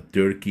 and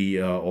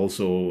Turkey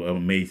also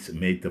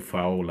made the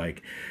vow,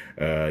 like,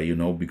 you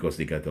know, because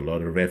they got a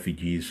lot of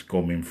refugees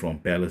coming from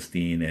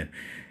Palestine, and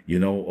you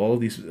know, all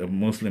these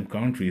Muslim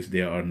countries,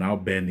 they are now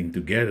banding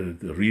together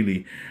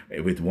really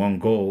with one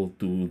goal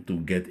to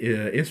get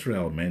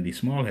Israel, man, these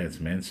small heads,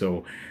 man.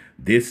 So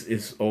this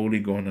is only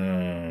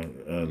gonna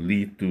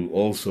lead to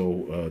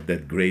also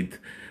that great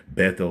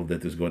battle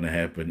that is going to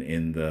happen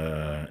in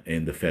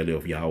the valley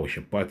of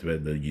Yehoshaphat, where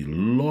the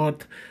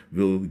Lord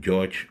will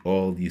judge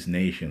all these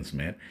nations,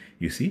 man.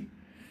 You see?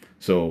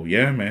 So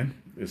yeah, man,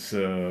 it's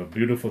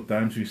beautiful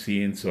times we've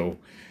seen. So,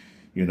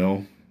 you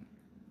know,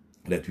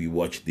 let me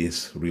watch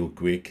this real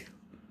quick.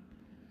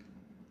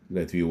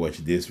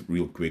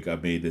 I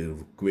made it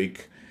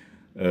quick,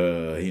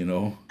 you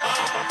know.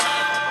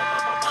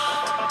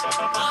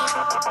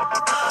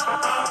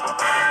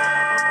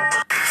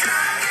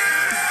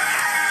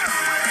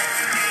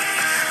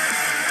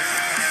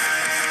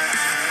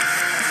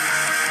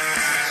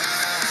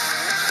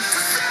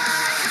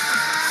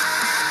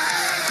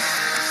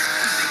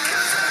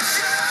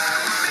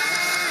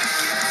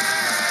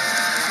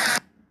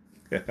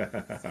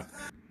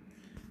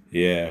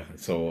 Yeah,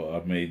 so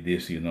I made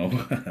this, you know.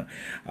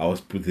 I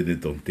was putting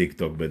it on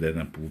TikTok, but then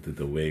I pulled it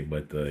away.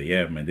 But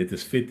yeah, man, it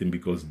is fitting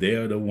because they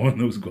are the one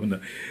who's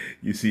gonna,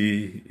 you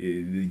see,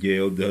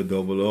 Yale the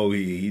double O.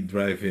 He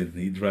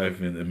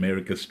driving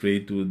America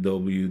straight to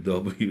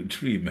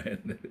WW3,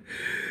 man.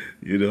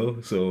 You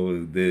know,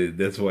 so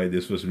that's why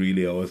this was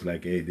really. I was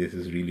like, hey, this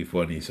is really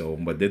funny. So,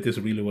 but that is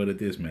really what it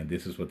is, man.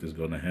 This is what is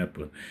gonna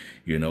happen,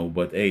 you know.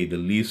 But hey, the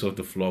least of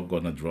the flock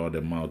gonna draw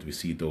them out. We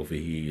see it over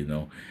here, you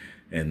know.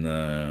 And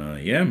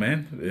yeah,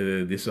 man,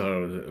 these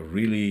are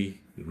really,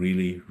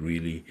 really,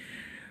 really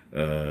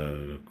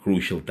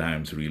crucial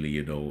times, really,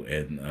 you know,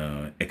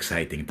 and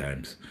exciting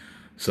times.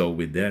 So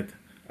with that,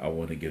 I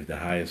want to give the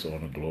highest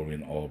honor, glory,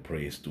 and all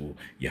praise to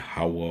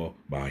Yahweh,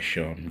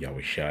 Bahasham,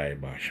 Yahweh Shai,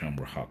 Bahasham,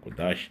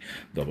 Rahakodash.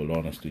 Double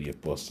honors to the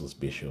apostles,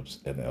 bishops,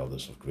 and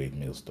elders of Great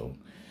Millstone.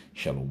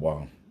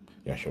 Shalom,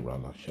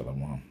 Yasharallah,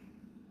 Shalom.